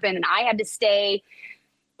insanity happened and I had to stay.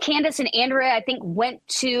 Candace and Andrea, I think, went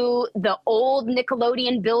to the old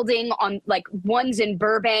Nickelodeon building on like one's in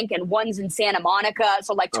Burbank and one's in Santa Monica.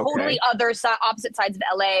 So like totally opposite sides of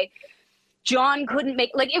LA. John couldn't make,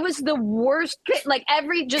 like, it was the worst, like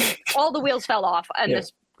all the wheels fell off on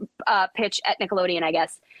this pitch at Nickelodeon, I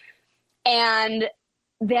guess. And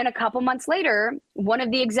then a couple months later, one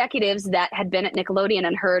of the executives that had been at Nickelodeon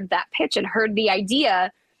and heard that pitch and heard the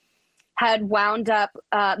idea had wound up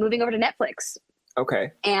moving over to Netflix.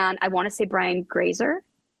 Okay. And I want to say Brian Grazer.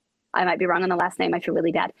 I might be wrong on the last name. I feel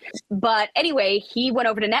really bad. But anyway, he went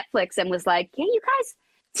over to Netflix and was like, yeah, you guys,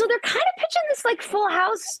 so they're kind of pitching this like Full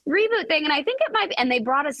House reboot thing. And I think it might be, and they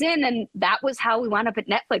brought us in, and that was how we wound up at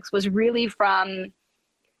Netflix, was really from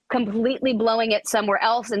completely blowing it somewhere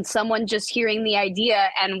else and someone just hearing the idea.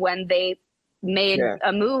 And when they made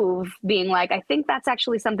a move, being like, I think that's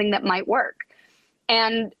actually something that might work.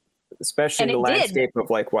 And especially the landscape of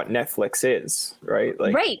like what Netflix is, right?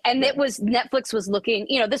 Like, right. And Netflix was looking,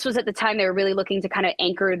 you know, this was at the time they were really looking to kind of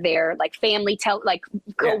anchor their like family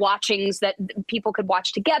co-watchings that people could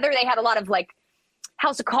watch together. They had a lot of like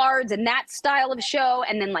House of Cards and that style of show,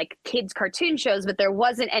 and then like kids cartoon shows, but there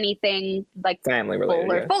wasn't anything like family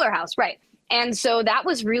related, Fuller House. Right. And so that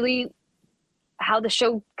was really how the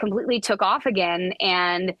show completely took off again.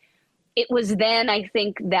 And it was then, I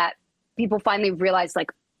think, that people finally realized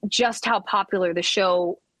like just how popular the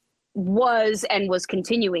show was and was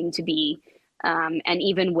continuing to be. And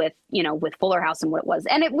even with Fuller House and what it was.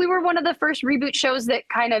 And we were one of the first reboot shows that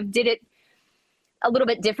kind of did it a little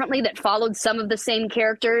bit differently, that followed some of the same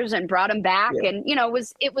characters and brought them back. Yeah. And, you know,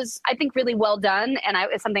 it was, I think, really well done. And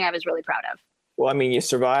it's something I was really proud of. Well, I mean, you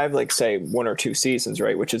survived like, say, 1 or 2 seasons,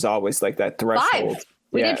 right? Which is always like that threshold. 5.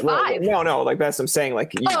 We did 5. Well, no, like that's what I'm saying.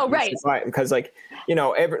 Like, right. Because like, you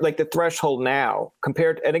know, like the threshold now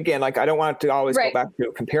compared, and again, like I don't want to always go back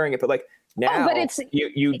to comparing it, but like now, but it's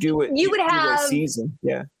you do it. You would have a season,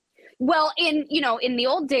 Well, in the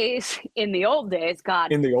old days, God,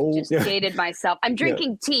 just dated myself. I'm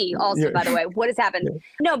drinking tea also, by the way. What has happened? Yeah.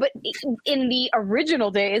 No, but in the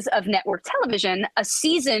original days of network television, a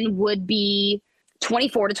season would be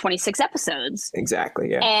 24 to 26 episodes.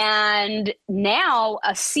 Exactly, yeah. And now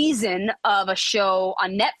a season of a show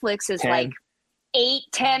on Netflix is 10. Like 8,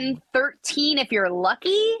 10, 13 if you're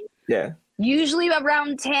lucky. Yeah. Usually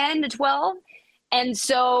around 10 to 12. And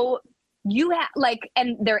so you have like,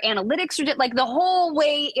 and their analytics are like the whole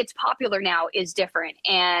way it's popular now is different.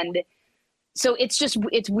 And so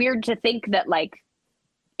it's weird to think that like,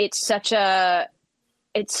 it's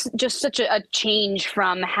just such a change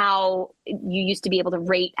from how you used to be able to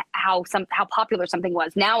rate how popular something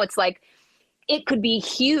was. Now it's like, it could be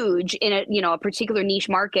huge in a particular niche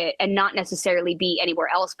market and not necessarily be anywhere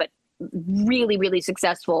else, but really, really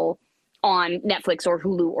successful on Netflix or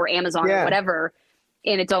Hulu or Amazon or whatever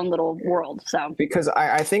in its own little world. So because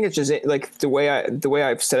I think it's just like the way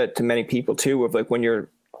I've said it to many people too, of like when you're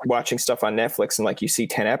watching stuff on Netflix and like you see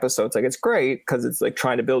 10 episodes, like it's great because it's like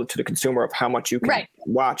trying to build it to the consumer of how much you can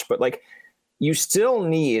watch, but like you still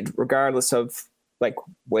need, regardless of like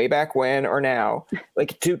way back when or now,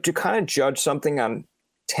 like to kind of judge something on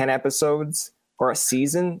 10 episodes or a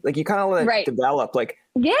season, like you kind of let it develop. Like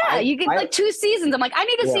you get like 2 seasons. I'm like, I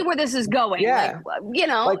need to see where this is going. Yeah. Like, you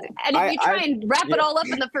know, like, and if you try and wrap it all up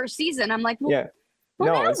in the first season, I'm like, well,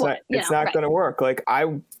 no, it's not. It's not going to work. Like I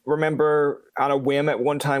remember on a whim at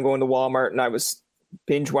one time going to Walmart and I was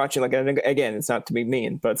binge watching. Like again, it's not to be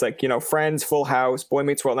mean, but it's like, you know, Friends, Full House, Boy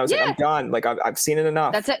Meets World. And I was like, I'm done. Like I've seen it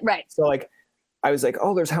enough. That's it, right? So like I was like,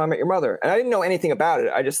 oh, there's How I Met Your Mother, and I didn't know anything about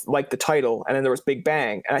it. I just liked the title, and then there was Big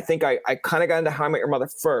Bang, and I think I kind of got into How I Met Your Mother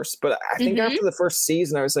first, but I think after the first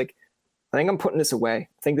season, I was like, I think I'm putting this away.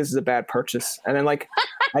 I think this is a bad purchase. And then like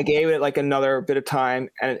I gave it like another bit of time,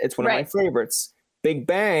 and it's one of my favorites. Big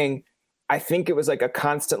Bang, I think it was like a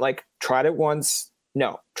constant, like tried it once,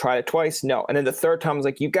 no, tried it twice, no. And then the third time I was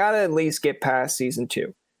like, you got to at least get past season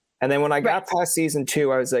 2. And then when I got past season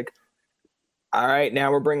 2, I was like, all right,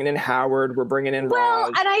 now we're bringing in Howard, we're bringing in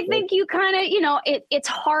Raj. And I think you kind of, you know, it's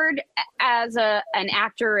hard as an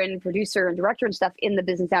actor and producer and director and stuff in the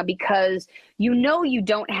business now, because you know you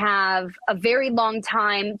don't have a very long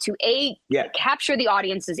time to capture the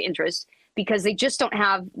audience's interest, because they just don't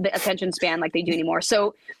have the attention span like they do anymore.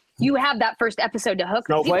 So you have that first episode to hook.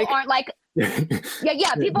 People aren't like,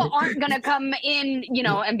 people aren't going to come in, you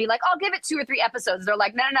know, and be like, I'll give it 2 or 3 episodes. They're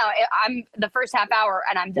like, no, I'm the first half hour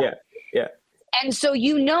and I'm done. Yeah. And so,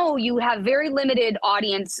 you know, you have very limited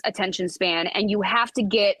audience attention span, and you have to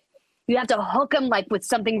hook them like with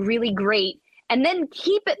something really great and then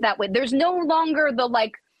keep it that way. There's no longer the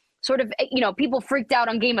like sort of, you know, people freaked out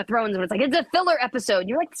on Game of Thrones and it's like, it's a filler episode.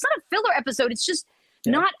 You're like, it's not a filler episode. It's just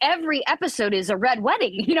not every episode is a red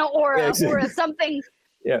wedding, you know, or something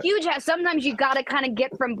huge. Sometimes you got to kind of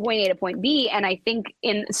get from point A to point B. And I think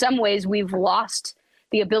in some ways we've lost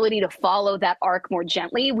the ability to follow that arc more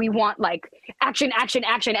gently. We want like action,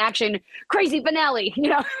 crazy finale, you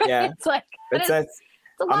know? Yeah. It's like, it's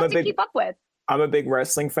a lot to keep up with. I'm a big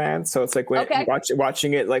wrestling fan. So it's like when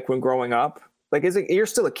watching it, like when growing up, like you're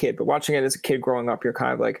still a kid, but watching it as a kid growing up, you're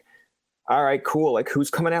kind of like, all right, cool. Like who's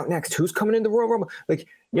coming out next? Who's coming in the Royal Rumble? Like,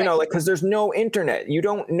 you know, like, cause there's no internet, you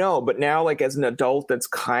don't know. But now like as an adult that's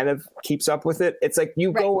kind of keeps up with it, it's like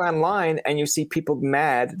you go online and you see people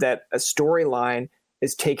mad that a storyline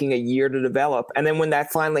is taking a year to develop. And then when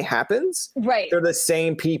that finally happens, they're the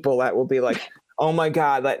same people that will be like, oh my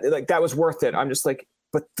God, that was worth it. I'm just like,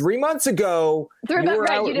 but 3 months ago, you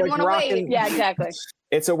didn't want to wait. Yeah, exactly.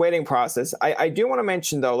 It's a waiting process. I do want to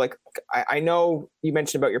mention though, like, I know you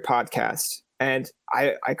mentioned about your podcast, and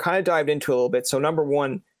I kind of dived into it a little bit. So number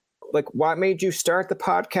one, like what made you start the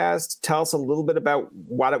podcast? Tell us a little bit about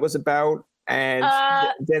what it was about. And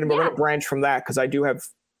then we're going to branch from that, because I do have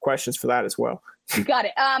questions for that as well. Got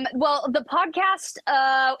it. Well, the podcast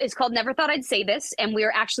is called Never Thought I'd Say This, and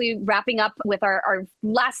we're actually wrapping up with our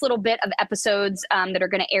last little bit of episodes that are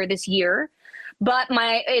going to air this year. But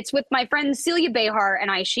it's with my friend Celia Behar and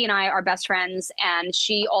I. She and I are best friends, and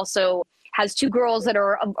she also has 2 girls that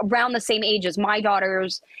are around the same age as my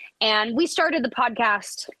daughters. And we started the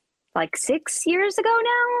podcast like 6 years ago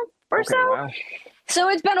now or so. Wow. So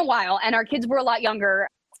it's been a while, and our kids were a lot younger.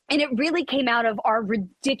 And it really came out of our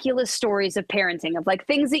ridiculous stories of parenting, of like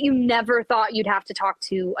things that you never thought you'd have to talk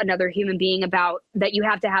to another human being about, that you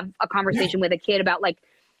have to have a conversation with a kid about, like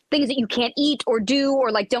things that you can't eat or do,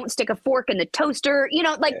 or like don't stick a fork in the toaster, you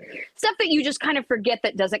know, like stuff that you just kind of forget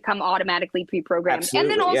that doesn't come automatically pre-programmed.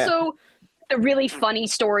 Absolutely, and then also the really funny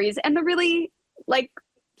stories and the really like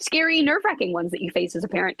scary, nerve-wracking ones that you face as a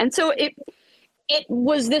parent. And so it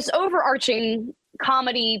was this overarching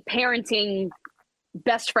comedy, parenting,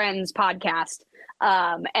 best friends podcast.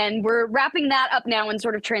 And we're wrapping that up now and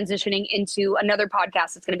sort of transitioning into another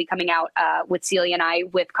podcast that's going to be coming out with Celia and I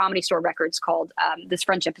with Comedy Store Records called This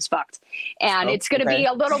Friendship is Fucked. And it's going to be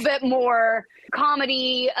a little bit more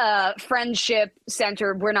comedy, friendship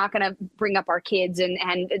centered. We're not going to bring up our kids and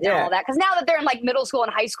all that. Because now that they're in like middle school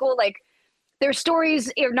and high school, like their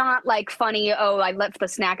stories are not like funny. Oh, I left the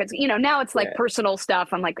snack. It's, you know, now it's like personal stuff.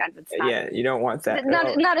 I'm like, it's not, you don't want that.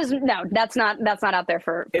 That's not out there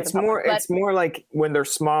for it's more, it's more like when they're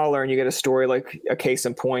smaller and you get a story, like a case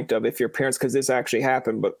in point of if your parents, cause this actually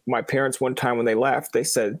happened, but my parents one time when they left, they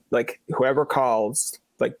said like, whoever calls,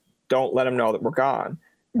 like, don't let them know that we're gone.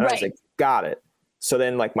 And I was like, got it. So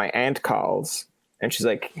then like my aunt calls and she's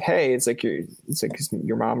like, hey, is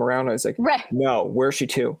your mom around? I was like, no, where's she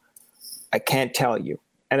to? I can't tell you.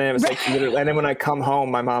 And then it was like, literally, and then when I come home,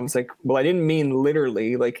 my mom's like, well, I didn't mean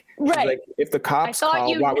literally. Like, like if the cops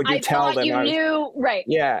call, why would you tell them? You knew, right?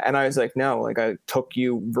 Yeah. And I was like, no, like I took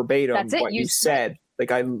you verbatim what you said.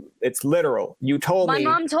 Like it's literal. You told me.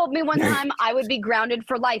 My mom told me one time I would be grounded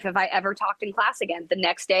for life if I ever talked in class again. The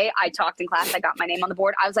next day I talked in class. I got my name on the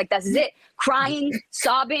board. I was like, this is it. Crying,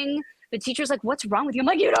 sobbing. The teacher's like, what's wrong with you? I'm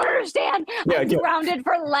like, you don't understand. I'm grounded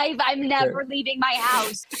for life. I'm never leaving my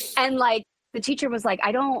house. And like, the teacher was like,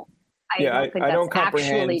 I don't think that's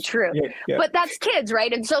actually true. But that's kids,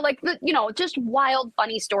 right? And so like, just wild,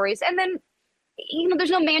 funny stories. And then, there's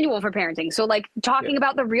no manual for parenting. So like talking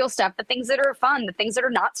about the real stuff, the things that are fun, the things that are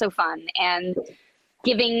not so fun, and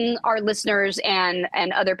giving our listeners and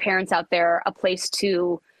other parents out there a place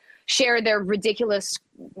to share their ridiculous,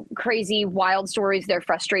 crazy, wild stories, their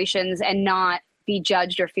frustrations, and not be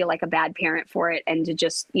judged or feel like a bad parent for it. And to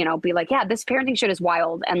just, be like, yeah, this parenting shit is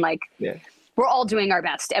wild. And like, we're all doing our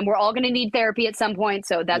best, and we're all going to need therapy at some point.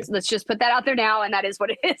 So let's just put that out there now. And that is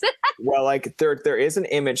what it is. Well, like there is an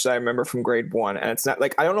image that I remember from grade 1, and it's not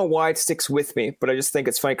like, I don't know why it sticks with me, but I just think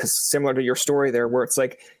it's funny because similar to your story there, where it's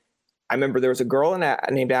like, I remember there was a girl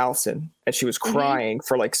named Allison, and she was crying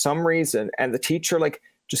for like some reason. And the teacher like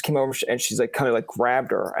just came over and she's like, kind of like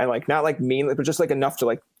grabbed her and like, not like mean, but just like enough to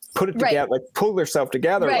like put it together, like pull herself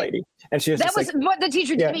together, lady. And she was that was like, what the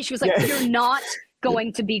teacher did to me. She was like, you're not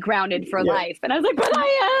going to be grounded for life. And I was like, but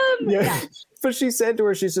I am. Yeah. But she said to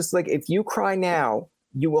her, she's just like, if you cry now,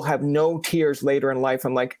 you will have no tears later in life.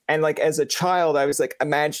 I'm like, and like as a child, I was like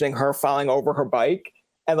imagining her falling over her bike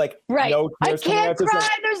and like no tears. I can't cry.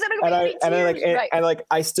 There's gonna be tears. And like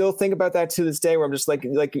I still think about that to this day, where I'm just like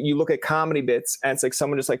you look at comedy bits and it's like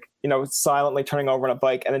someone just like silently turning over on a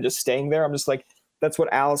bike and then just staying there. I'm just like, that's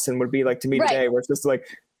what Allison would be like to me today, where it's just like,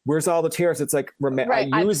 where's all the tears? It's like,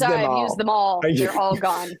 I used them all. They're all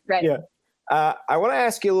gone. Right. Yeah. I want to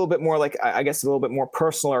ask you a little bit more, like, I guess a little bit more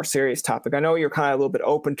personal or serious topic. I know you're kind of a little bit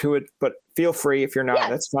open to it, but feel free if you're not,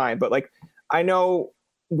 that's fine. But like, I know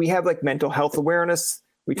we have like mental health awareness.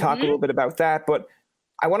 We talk a little bit about that, but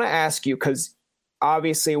I want to ask you, because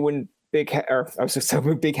obviously when Big House,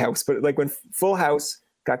 but like when Full House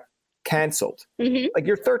got canceled, like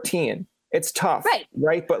you're 13, it's tough.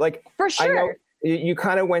 Right. But like, for sure. I know, you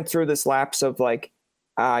kind of went through this lapse of like,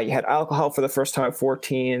 you had alcohol for the first time at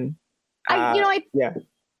 14.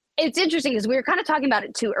 It's interesting because we were kind of talking about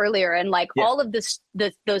it too earlier, and like all of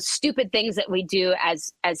those stupid things that we do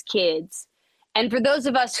as kids. And for those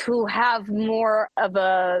of us who have more of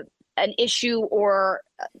an issue or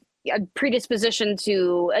a predisposition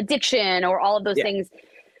to addiction or all of those things,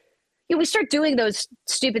 we start doing those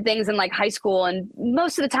stupid things in like high school, and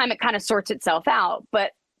most of the time it kind of sorts itself out.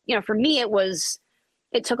 But for me,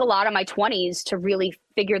 it took a lot of my 20s to really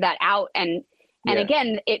figure that out. And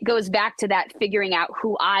again, it goes back to that figuring out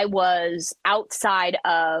who I was outside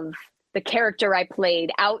of the character I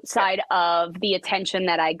played, outside of the attention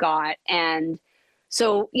that I got. And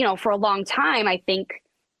so, for a long time, I think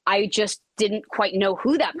I just didn't quite know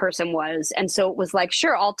who that person was. And so it was like,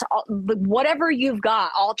 sure, I'll whatever you've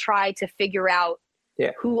got, I'll try to figure out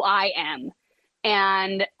who I am.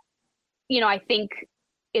 And, I think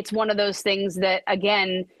it's one of those things that,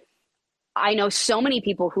 again, I know so many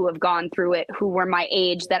people who have gone through it, who were my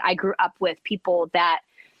age, that I grew up with, people that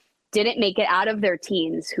didn't make it out of their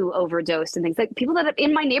teens, who overdosed and things, like people that are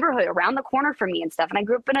in my neighborhood around the corner from me and stuff. And I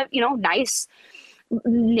grew up in a, nice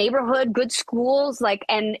neighborhood, good schools, like,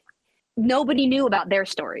 and nobody knew about their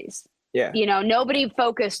stories. Yeah. Nobody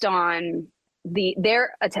focused on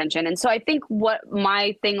their attention. And so I think what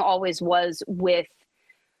my thing always was with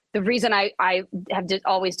the reason I have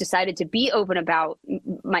always decided to be open about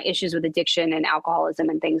my issues with addiction and alcoholism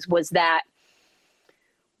and things was that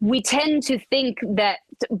we tend to think that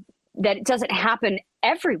it doesn't happen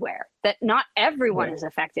everywhere, that not everyone is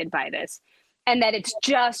affected by this. And that it's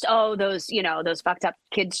just, those fucked up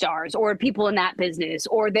kid stars or people in that business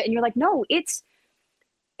and you're like, no, it's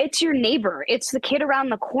your neighbor. It's the kid around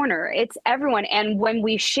the corner. It's everyone. And when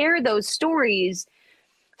we share those stories,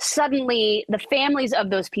 suddenly the families of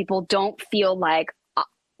those people don't feel like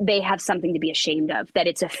they have something to be ashamed of, that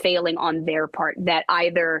it's a failing on their part, that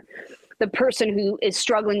either the person who is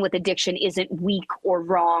struggling with addiction isn't weak or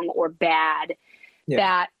wrong or bad,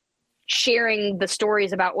 that sharing the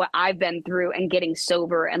stories about what I've been through and getting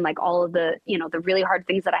sober and like all of the, the really hard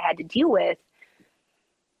things that I had to deal with,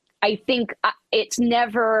 I think I've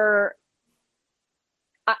never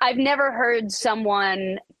heard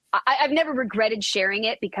someone, I've never regretted sharing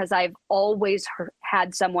it, because I've always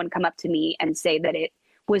had someone come up to me and say that it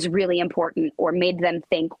was really important or made them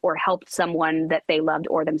think or helped someone that they loved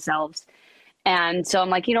or themselves. And so I'm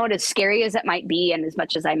like, you know what, as scary as it might be, and as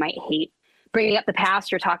much as I might hate bringing up the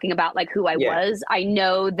past or talking about like who I was, I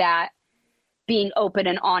know that being open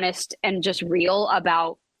and honest and just real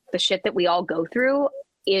about the shit that we all go through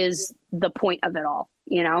is the point of it all,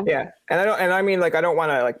 you know? Yeah. And I mean, like, I don't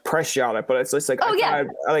want to like press you on it, but it's just like,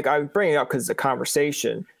 I bring it up because it's a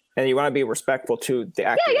conversation and you want to be respectful to the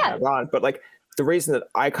act that you have on. But like, the reason that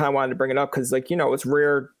I kind of wanted to bring it up, because like, you know, it's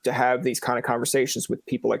rare to have these kind of conversations with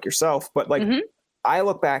people like yourself, but like, I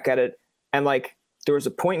look back at it and like, there was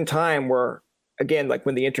a point in time where, again, like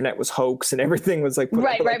when the internet was hoax and everything was like,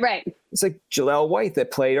 right. It's like Jaleel White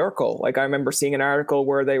that played Urkel. Like I remember seeing an article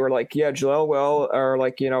where they were like, yeah, or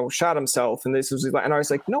like, you know, shot himself. And this was, and I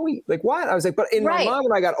was like, no, like what? I was like, but in my mind,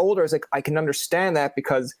 when I got older, I was like, I can understand that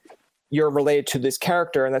because you're related to this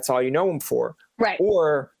character and that's all you know him for. Right.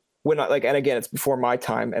 Or when I like, and again, it's before my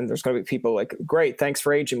time and there's going to be people like, great, thanks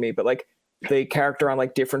for aging me. But like the character on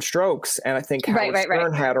like Different Strokes. And I think Howard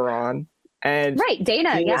Stern had her on. And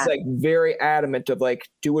Dana, he was like very adamant of like,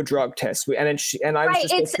 do a drug test. And I was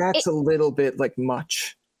just like, that's a little bit like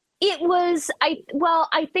much. It was, I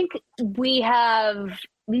think we have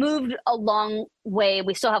moved a long way.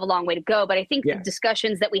 We still have a long way to go, but I think the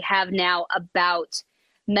discussions that we have now about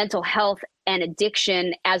mental health and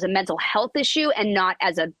addiction as a mental health issue and not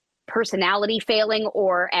as a personality failing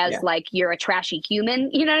or as like you're a trashy human,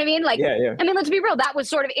 you know what I mean? Like, I mean, let's be real. That was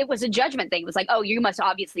sort of, it was a judgment thing. It was like, oh, you must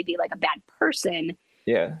obviously be like a bad person.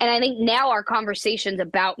 Yeah. And I think now our conversations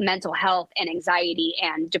about mental health and anxiety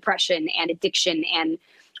and depression and addiction and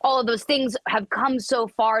all of those things have come so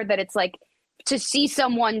far that it's like to see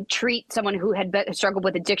someone treat someone who had struggled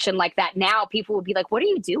with addiction like that. Now people would be like, what are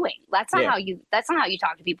you doing? That's not how you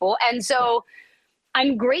talk to people. And so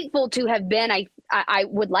I'm grateful to have been, I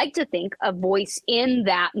would like to think, a voice in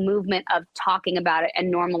that movement of talking about it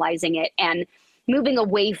and normalizing it and moving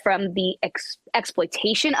away from the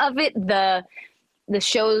exploitation of it, the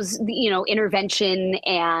shows, you know, Intervention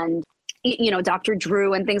and, you know, Dr.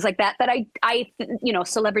 Drew and things like that, I, you know,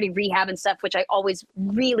 Celebrity Rehab and stuff, which I always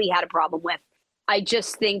really had a problem with. I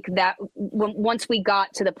just think that once we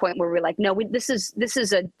got to the point where we're like, no, this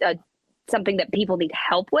is a something that people need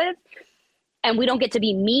help with, and we don't get to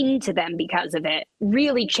be mean to them because of it,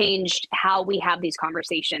 really changed how we have these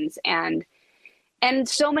conversations. And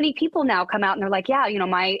so many people now come out and they're like, yeah, you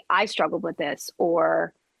know, I struggled with this,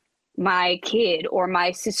 or my kid or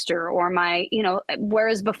my sister or my, you know,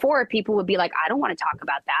 whereas before people would be like, I don't want to talk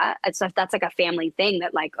about that. That's like a family thing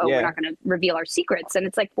that like, we're not going to reveal our secrets. And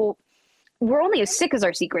it's like, well, we're only as sick as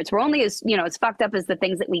our secrets. We're only as, you know, as fucked up as the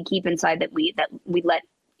things that we keep inside that we let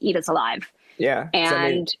eat us alive. Yeah.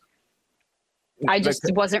 And I just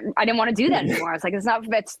I didn't want to do that anymore. I was like,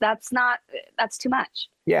 that's too much.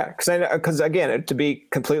 Yeah. Cause again, to be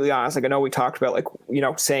completely honest, like I know we talked about like, you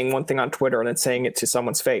know, saying one thing on Twitter and then saying it to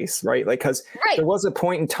someone's face. Right. Like, cause there was a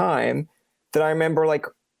point in time that I remember like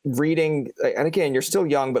reading, and again, you're still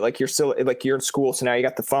young, but like, you're still like, you're in school. So now you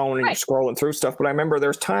got the phone and you're scrolling through stuff. But I remember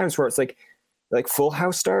there's times where it's like Full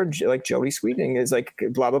House star, like Jodie Sweetin is like,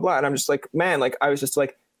 blah, blah, blah. And I'm just like, man, like, I was just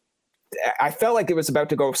like, I felt like it was about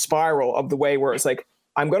to go spiral of the way where it's like,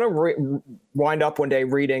 I'm going to wind up one day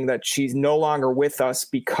reading that she's no longer with us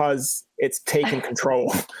because it's taken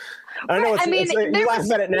control. I know you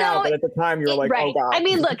laugh at it now, but at the time you were like, oh God. I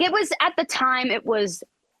mean, look, it was at the time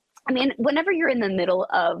I mean, whenever you're in the middle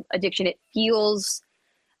of addiction, it feels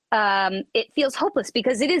hopeless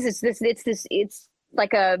because it's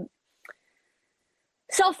like a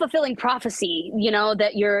self-fulfilling prophecy, you know,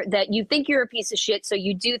 that you think you're a piece of shit. So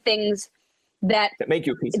you do things that make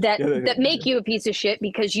you a piece that make you a piece of shit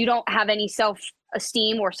because you don't have any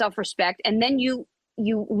self-esteem or self-respect. And then you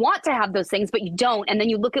want to have those things, but you don't. And then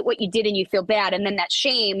you look at what you did and you feel bad. And then that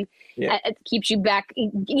shame it keeps you back,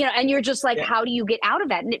 you know, and you're just like, how do you get out of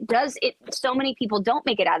that? And so many people don't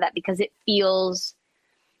make it out of that because it feels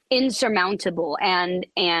insurmountable. And,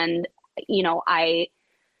 you know, I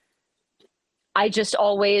just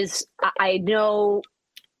always, I know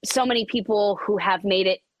so many people who have made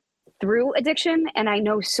it through addiction, and I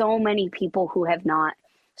know so many people who have not,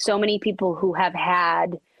 so many people who have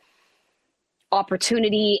had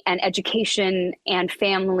opportunity and education and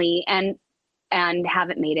family and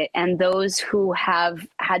haven't made it. And those who have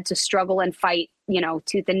had to struggle and fight, you know,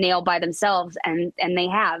 tooth and nail by themselves. And they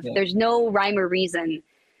have, there's no rhyme or reason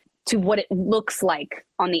to what it looks like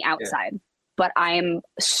on the outside. But I am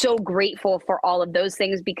so grateful for all of those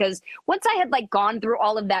things because once I had like gone through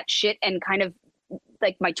all of that shit and kind of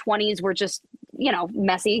like my 20s were just, you know,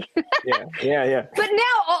 messy. Yeah. But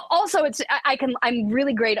now also I'm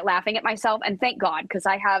really great at laughing at myself, and thank God, because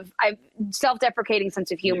I've self-deprecating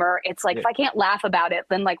sense of humor. It's like, if I can't laugh about it,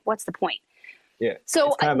 then like, what's the point? Yeah. So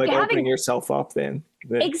it's kind of like opening yourself up then.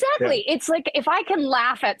 Exactly. Yeah. It's like, if I can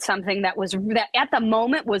laugh at something that at the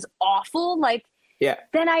moment was awful, like,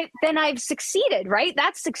 then I've succeeded, right?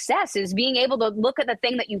 That's success, is being able to look at the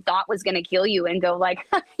thing that you thought was going to kill you and go like,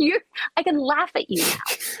 I can laugh at you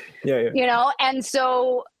now. You know? And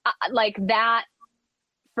so like that,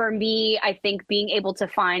 for me, I think being able to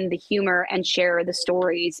find the humor and share the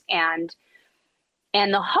stories and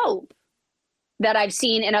the hope that I've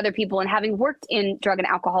seen in other people, and having worked in drug and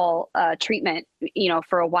alcohol treatment, you know,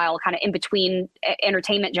 for a while, kind of in between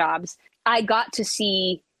entertainment jobs, I got to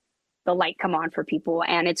see the light come on for people.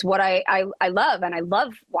 And it's what I love. And I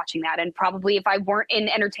love watching that. And probably if I weren't in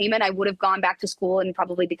entertainment, I would have gone back to school and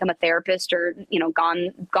probably become a therapist, or, you know, gone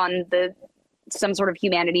some sort of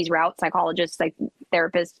humanities route, psychologist, like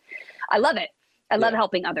therapist. I love it. I love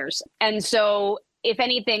helping others. And so if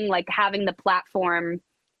anything, like having the platform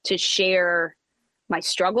to share my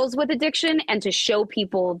struggles with addiction and to show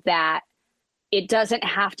people that it doesn't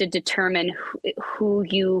have to determine who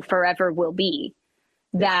you forever will be,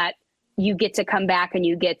 that you get to come back and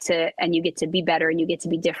you get to be better and you get to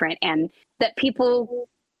be different, and that people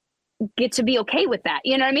get to be okay with that.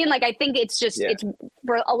 You know what I mean? Like, I think it's just, it's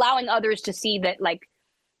for allowing others to see that, like,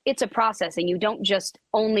 it's a process and you don't just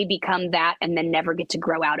only become that and then never get to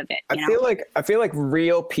grow out of it. I feel like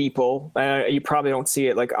real people, you probably don't see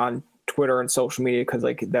it like on Twitter and social media, because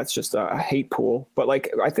like that's just a hate pool, but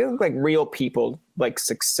like I feel like real people like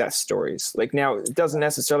success stories. Like, now it doesn't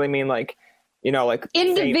necessarily mean like, you know, like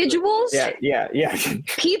individuals. Yeah.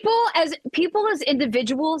 People as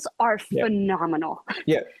individuals are phenomenal.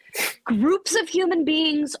 Yeah. Groups of human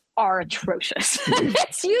beings are atrocious.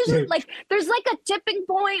 It's usually like there's like a tipping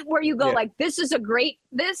point where you go like, this is a great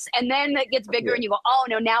this, and then it gets bigger and you go, oh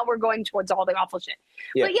no, now we're going towards all the awful shit.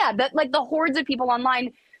 But that, like, the hordes of people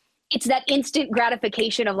online, it's that instant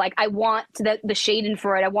gratification of like, I want the shade in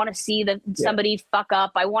for it. I want to see somebody fuck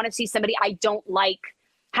up. I want to see somebody I don't like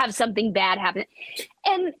have something bad happen.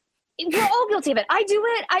 And we're all guilty of it. I do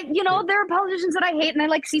it. There are politicians that I hate, and I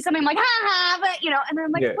like see something, I'm like, but and then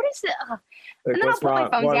I'm like, what is it? And then I'll put my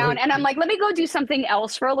phone down and I'm like, let me go do something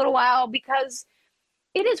else for a little while, because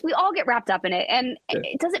we all get wrapped up in it. And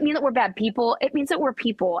it doesn't mean that we're bad people. It means that we're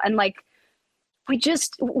people. And like, we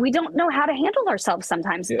don't know how to handle ourselves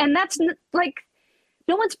sometimes. And that's like,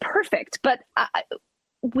 no one's perfect, but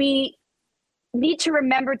we need to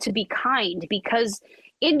remember to be kind, because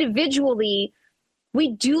individually, we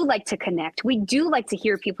do like to connect. We do like to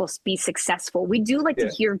hear people be successful. We do like to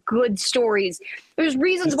hear good stories. There's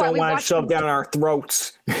reasons why we want to shove down our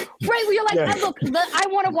throats. Right, where you're like, I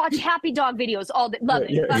want to watch happy dog videos all day. Love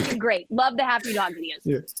it. Fucking great. Love the happy dog videos.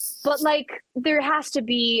 Yeah. But like, there has to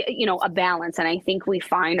be, a balance. And I think we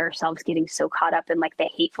find ourselves getting so caught up in like the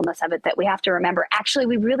hatefulness of it that we have to remember, actually,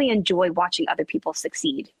 we really enjoy watching other people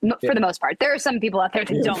succeed for the most part. There are some people out there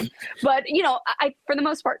that don't. But, for the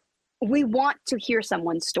most part, we want to hear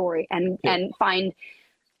someone's story and find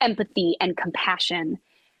empathy and compassion,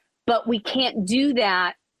 but we can't do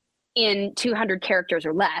that in 200 characters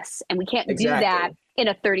or less. And we can't do that in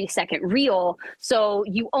a 30-second reel. So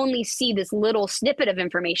you only see this little snippet of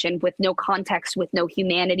information with no context, with no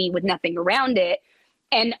humanity, with nothing around it.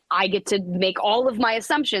 And I get to make all of my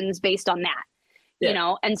assumptions based on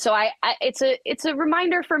that, And so it's a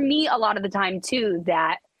reminder for me a lot of the time too,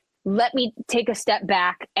 that let me take a step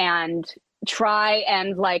back and try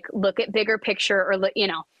and like look at bigger picture, or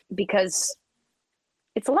because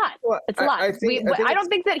it's a lot. Well, it's a lot. I don't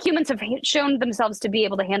think that humans have shown themselves to be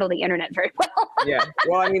able to handle the internet very well. Yeah.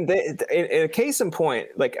 Well, I mean, in a case in point,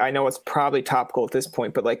 like, I know it's probably topical at this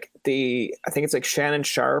point, but like I think it's like Shannon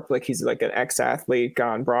Sharp, like he's like an ex-athlete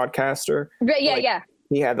gone broadcaster. Yeah.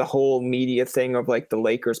 He had the whole media thing of like the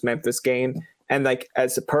Lakers Memphis game. And like,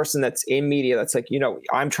 as a person that's in media, that's like,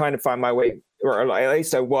 I'm trying to find my way, or at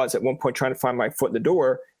least I was at one point trying to find my foot in the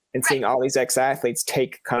door, and seeing all these ex-athletes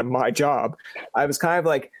take kind of my job. I was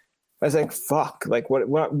like, fuck, like, what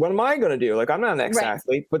am I going to do? Like, I'm not an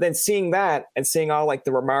ex-athlete, but then seeing that and seeing all like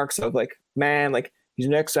the remarks of like, man, like, he's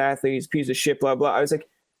an ex-athlete, he's a piece of shit, blah, blah. I was like,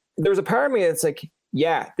 there was a part of me that's like,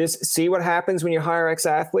 see what happens when you hire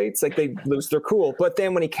ex-athletes? Like, they lose their cool. But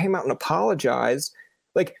then when he came out and apologized,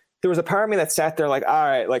 like, there was a part of me that sat there like, all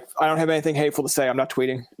right, like, I don't have anything hateful to say. I'm not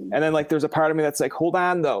tweeting. And then like, there's a part of me that's like, hold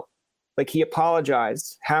on though. Like, he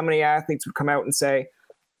apologized. How many athletes would come out and say,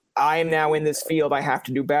 I am now in this field, I have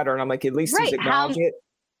to do better? And I'm like, at least he's acknowledging it.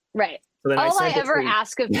 Right. So all I ever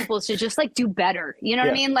ask of people is to just like do better. You know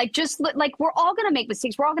what I mean? Like, just like, we're all going to make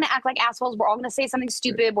mistakes. We're all going to act like assholes. We're all going to say something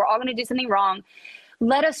stupid. We're all going to do something wrong.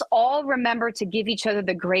 Let us all remember to give each other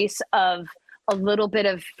the grace of a little bit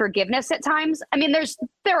of forgiveness at times. I mean,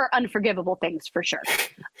 there are unforgivable things for sure.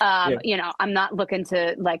 You know, I'm not looking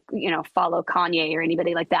to like, you know, follow Kanye or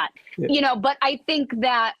anybody like that, you know, but I think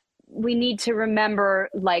that we need to remember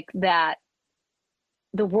like that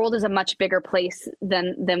the world is a much bigger place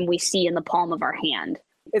than we see in the palm of our hand.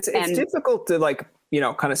 It's difficult to like, you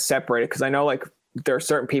know, kind of separate it. Cause I know like there are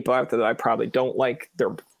certain people out there that I probably don't like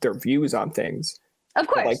their views on things. Of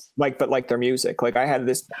course. But like their music. Like I had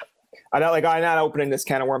this, I'm not opening this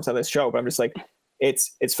can of worms on this show, but I'm just like,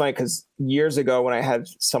 it's funny because years ago when I had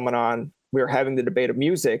someone on, we were having the debate of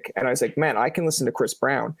music and I was like, man, I can listen to Chris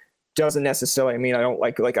Brown. Doesn't necessarily mean I don't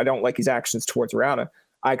like his actions towards Rihanna.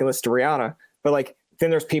 I can listen to Rihanna, but like, then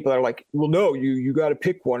there's people that are like, well, no, you got to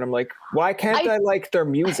pick one. I'm like, why can't I like their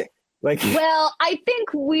music? Like, well, I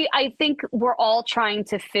think we're all trying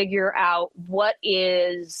to figure out what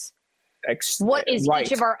is right.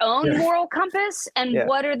 Each of our own moral compass and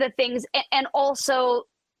what are the things, and also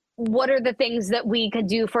what are the things that we could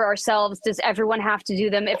do for ourselves? Does everyone have to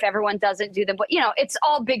do them? If everyone doesn't do them, but you know, it's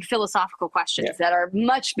all big philosophical questions that are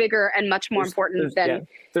much bigger and much more important than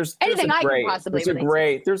anything I could possibly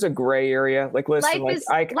relate to. There's a gray area. Like, listen,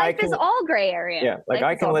 life is all gray area. Yeah, like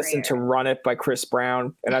I can listen to "Run It" by Chris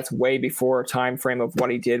Brown, and that's way before a time frame of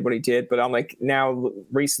what he did. But I'm like, now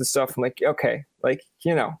recent stuff, I'm like, okay, like,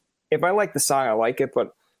 you know, if I like the song, I like it.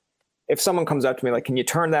 But if someone comes up to me like, can you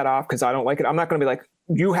turn that off because I don't like it? I'm not going to be like,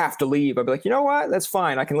 you have to leave. I'll be like, you know what? That's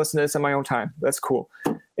fine. I can listen to this in my own time. That's cool.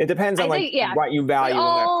 It depends on what you value in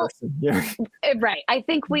that person. Yeah. Right. I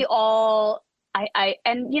think we all,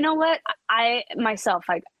 and you know what? Myself,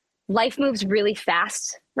 like life moves really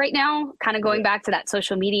fast right now, kind of going back to that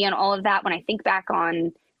social media and all of that. When I think back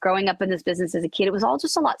on growing up in this business as a kid, it was all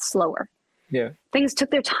just a lot slower. Yeah. Things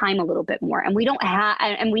took their time a little bit more, and we don't have,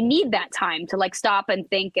 and we need that time to like stop and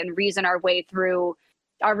think and reason our way through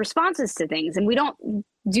our responses to things. And we don't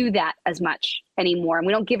do that as much anymore. And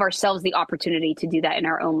we don't give ourselves the opportunity to do that in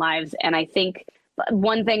our own lives. And I think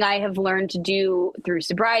one thing I have learned to do through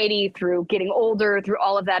sobriety, through getting older, through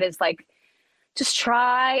all of that is like, just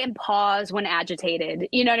try and pause when agitated.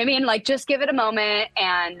 You know what I mean? Like just give it a moment.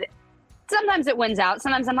 And sometimes it wins out.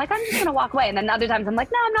 Sometimes I'm like, I'm just going to walk away. And then other times I'm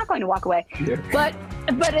like, no, I'm not going to walk away. Yeah. But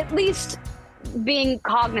at least being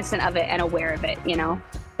cognizant of it and aware of it, you know?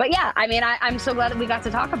 But yeah, I mean, I'm so glad that we got to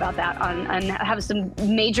talk about that and have some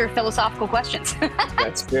major philosophical questions.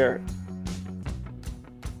 That's fair.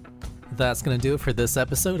 That's going to do it for this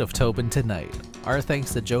episode of Tobin Tonight. Our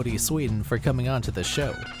thanks to Jodie Sweetin for coming on to the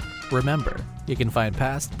show. Remember, you can find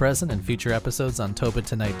past, present, and future episodes on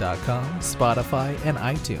TobinTonight.com, Spotify, and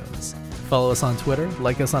iTunes. Follow us on Twitter,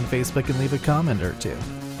 like us on Facebook, and leave a comment or two.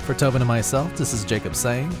 For Tobin and myself, this is Jacob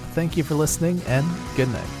saying thank you for listening and good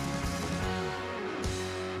night.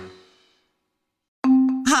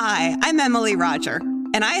 Hi, I'm Emily Roger,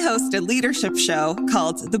 and I host a leadership show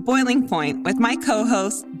called The Boiling Point with my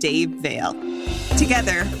co-host, Dave Vale.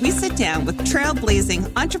 Together, we sit down with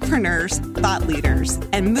trailblazing entrepreneurs, thought leaders,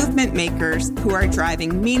 and movement makers who are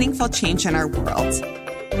driving meaningful change in our world.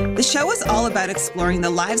 The show is all about exploring the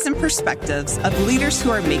lives and perspectives of leaders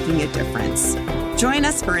who are making a difference. Join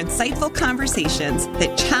us for insightful conversations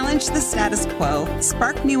that challenge the status quo,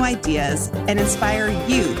 spark new ideas, and inspire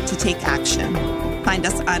you to take action. Find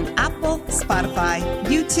us on Apple, Spotify,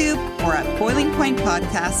 YouTube, or at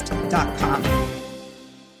boilingpointpodcast.com.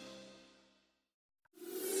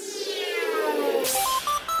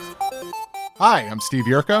 Hi, I'm Steve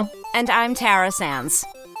Yerko. And I'm Tara Sands.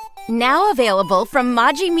 Now available from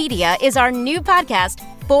Maji Media is our new podcast,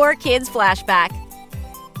 4Kids Flashback.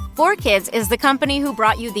 4Kids is the company who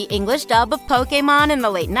brought you the English dub of Pokemon in the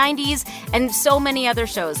late 90s and so many other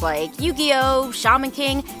shows like Yu-Gi-Oh!, Shaman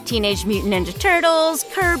King, Teenage Mutant Ninja Turtles,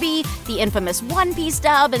 Kirby, the infamous One Piece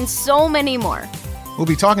dub, and so many more. We'll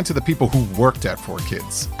be talking to the people who worked at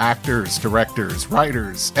 4Kids. Actors, directors,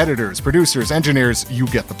 writers, editors, producers, engineers, you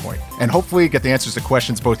get the point. And hopefully get the answers to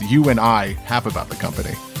questions both you and I have about the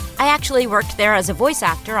company. I actually worked there as a voice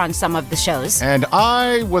actor on some of the shows. And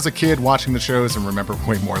I was a kid watching the shows and remember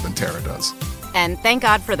way more than Tara does. And thank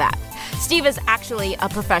God for that. Steve is actually a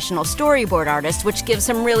professional storyboard artist, which gives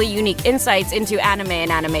some really unique insights into anime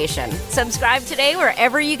and animation. Subscribe today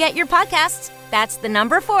wherever you get your podcasts. That's the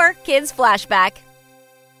number 4 Kids Flashback.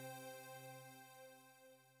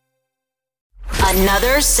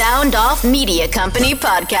 Another Sound Off Media Company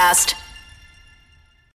podcast.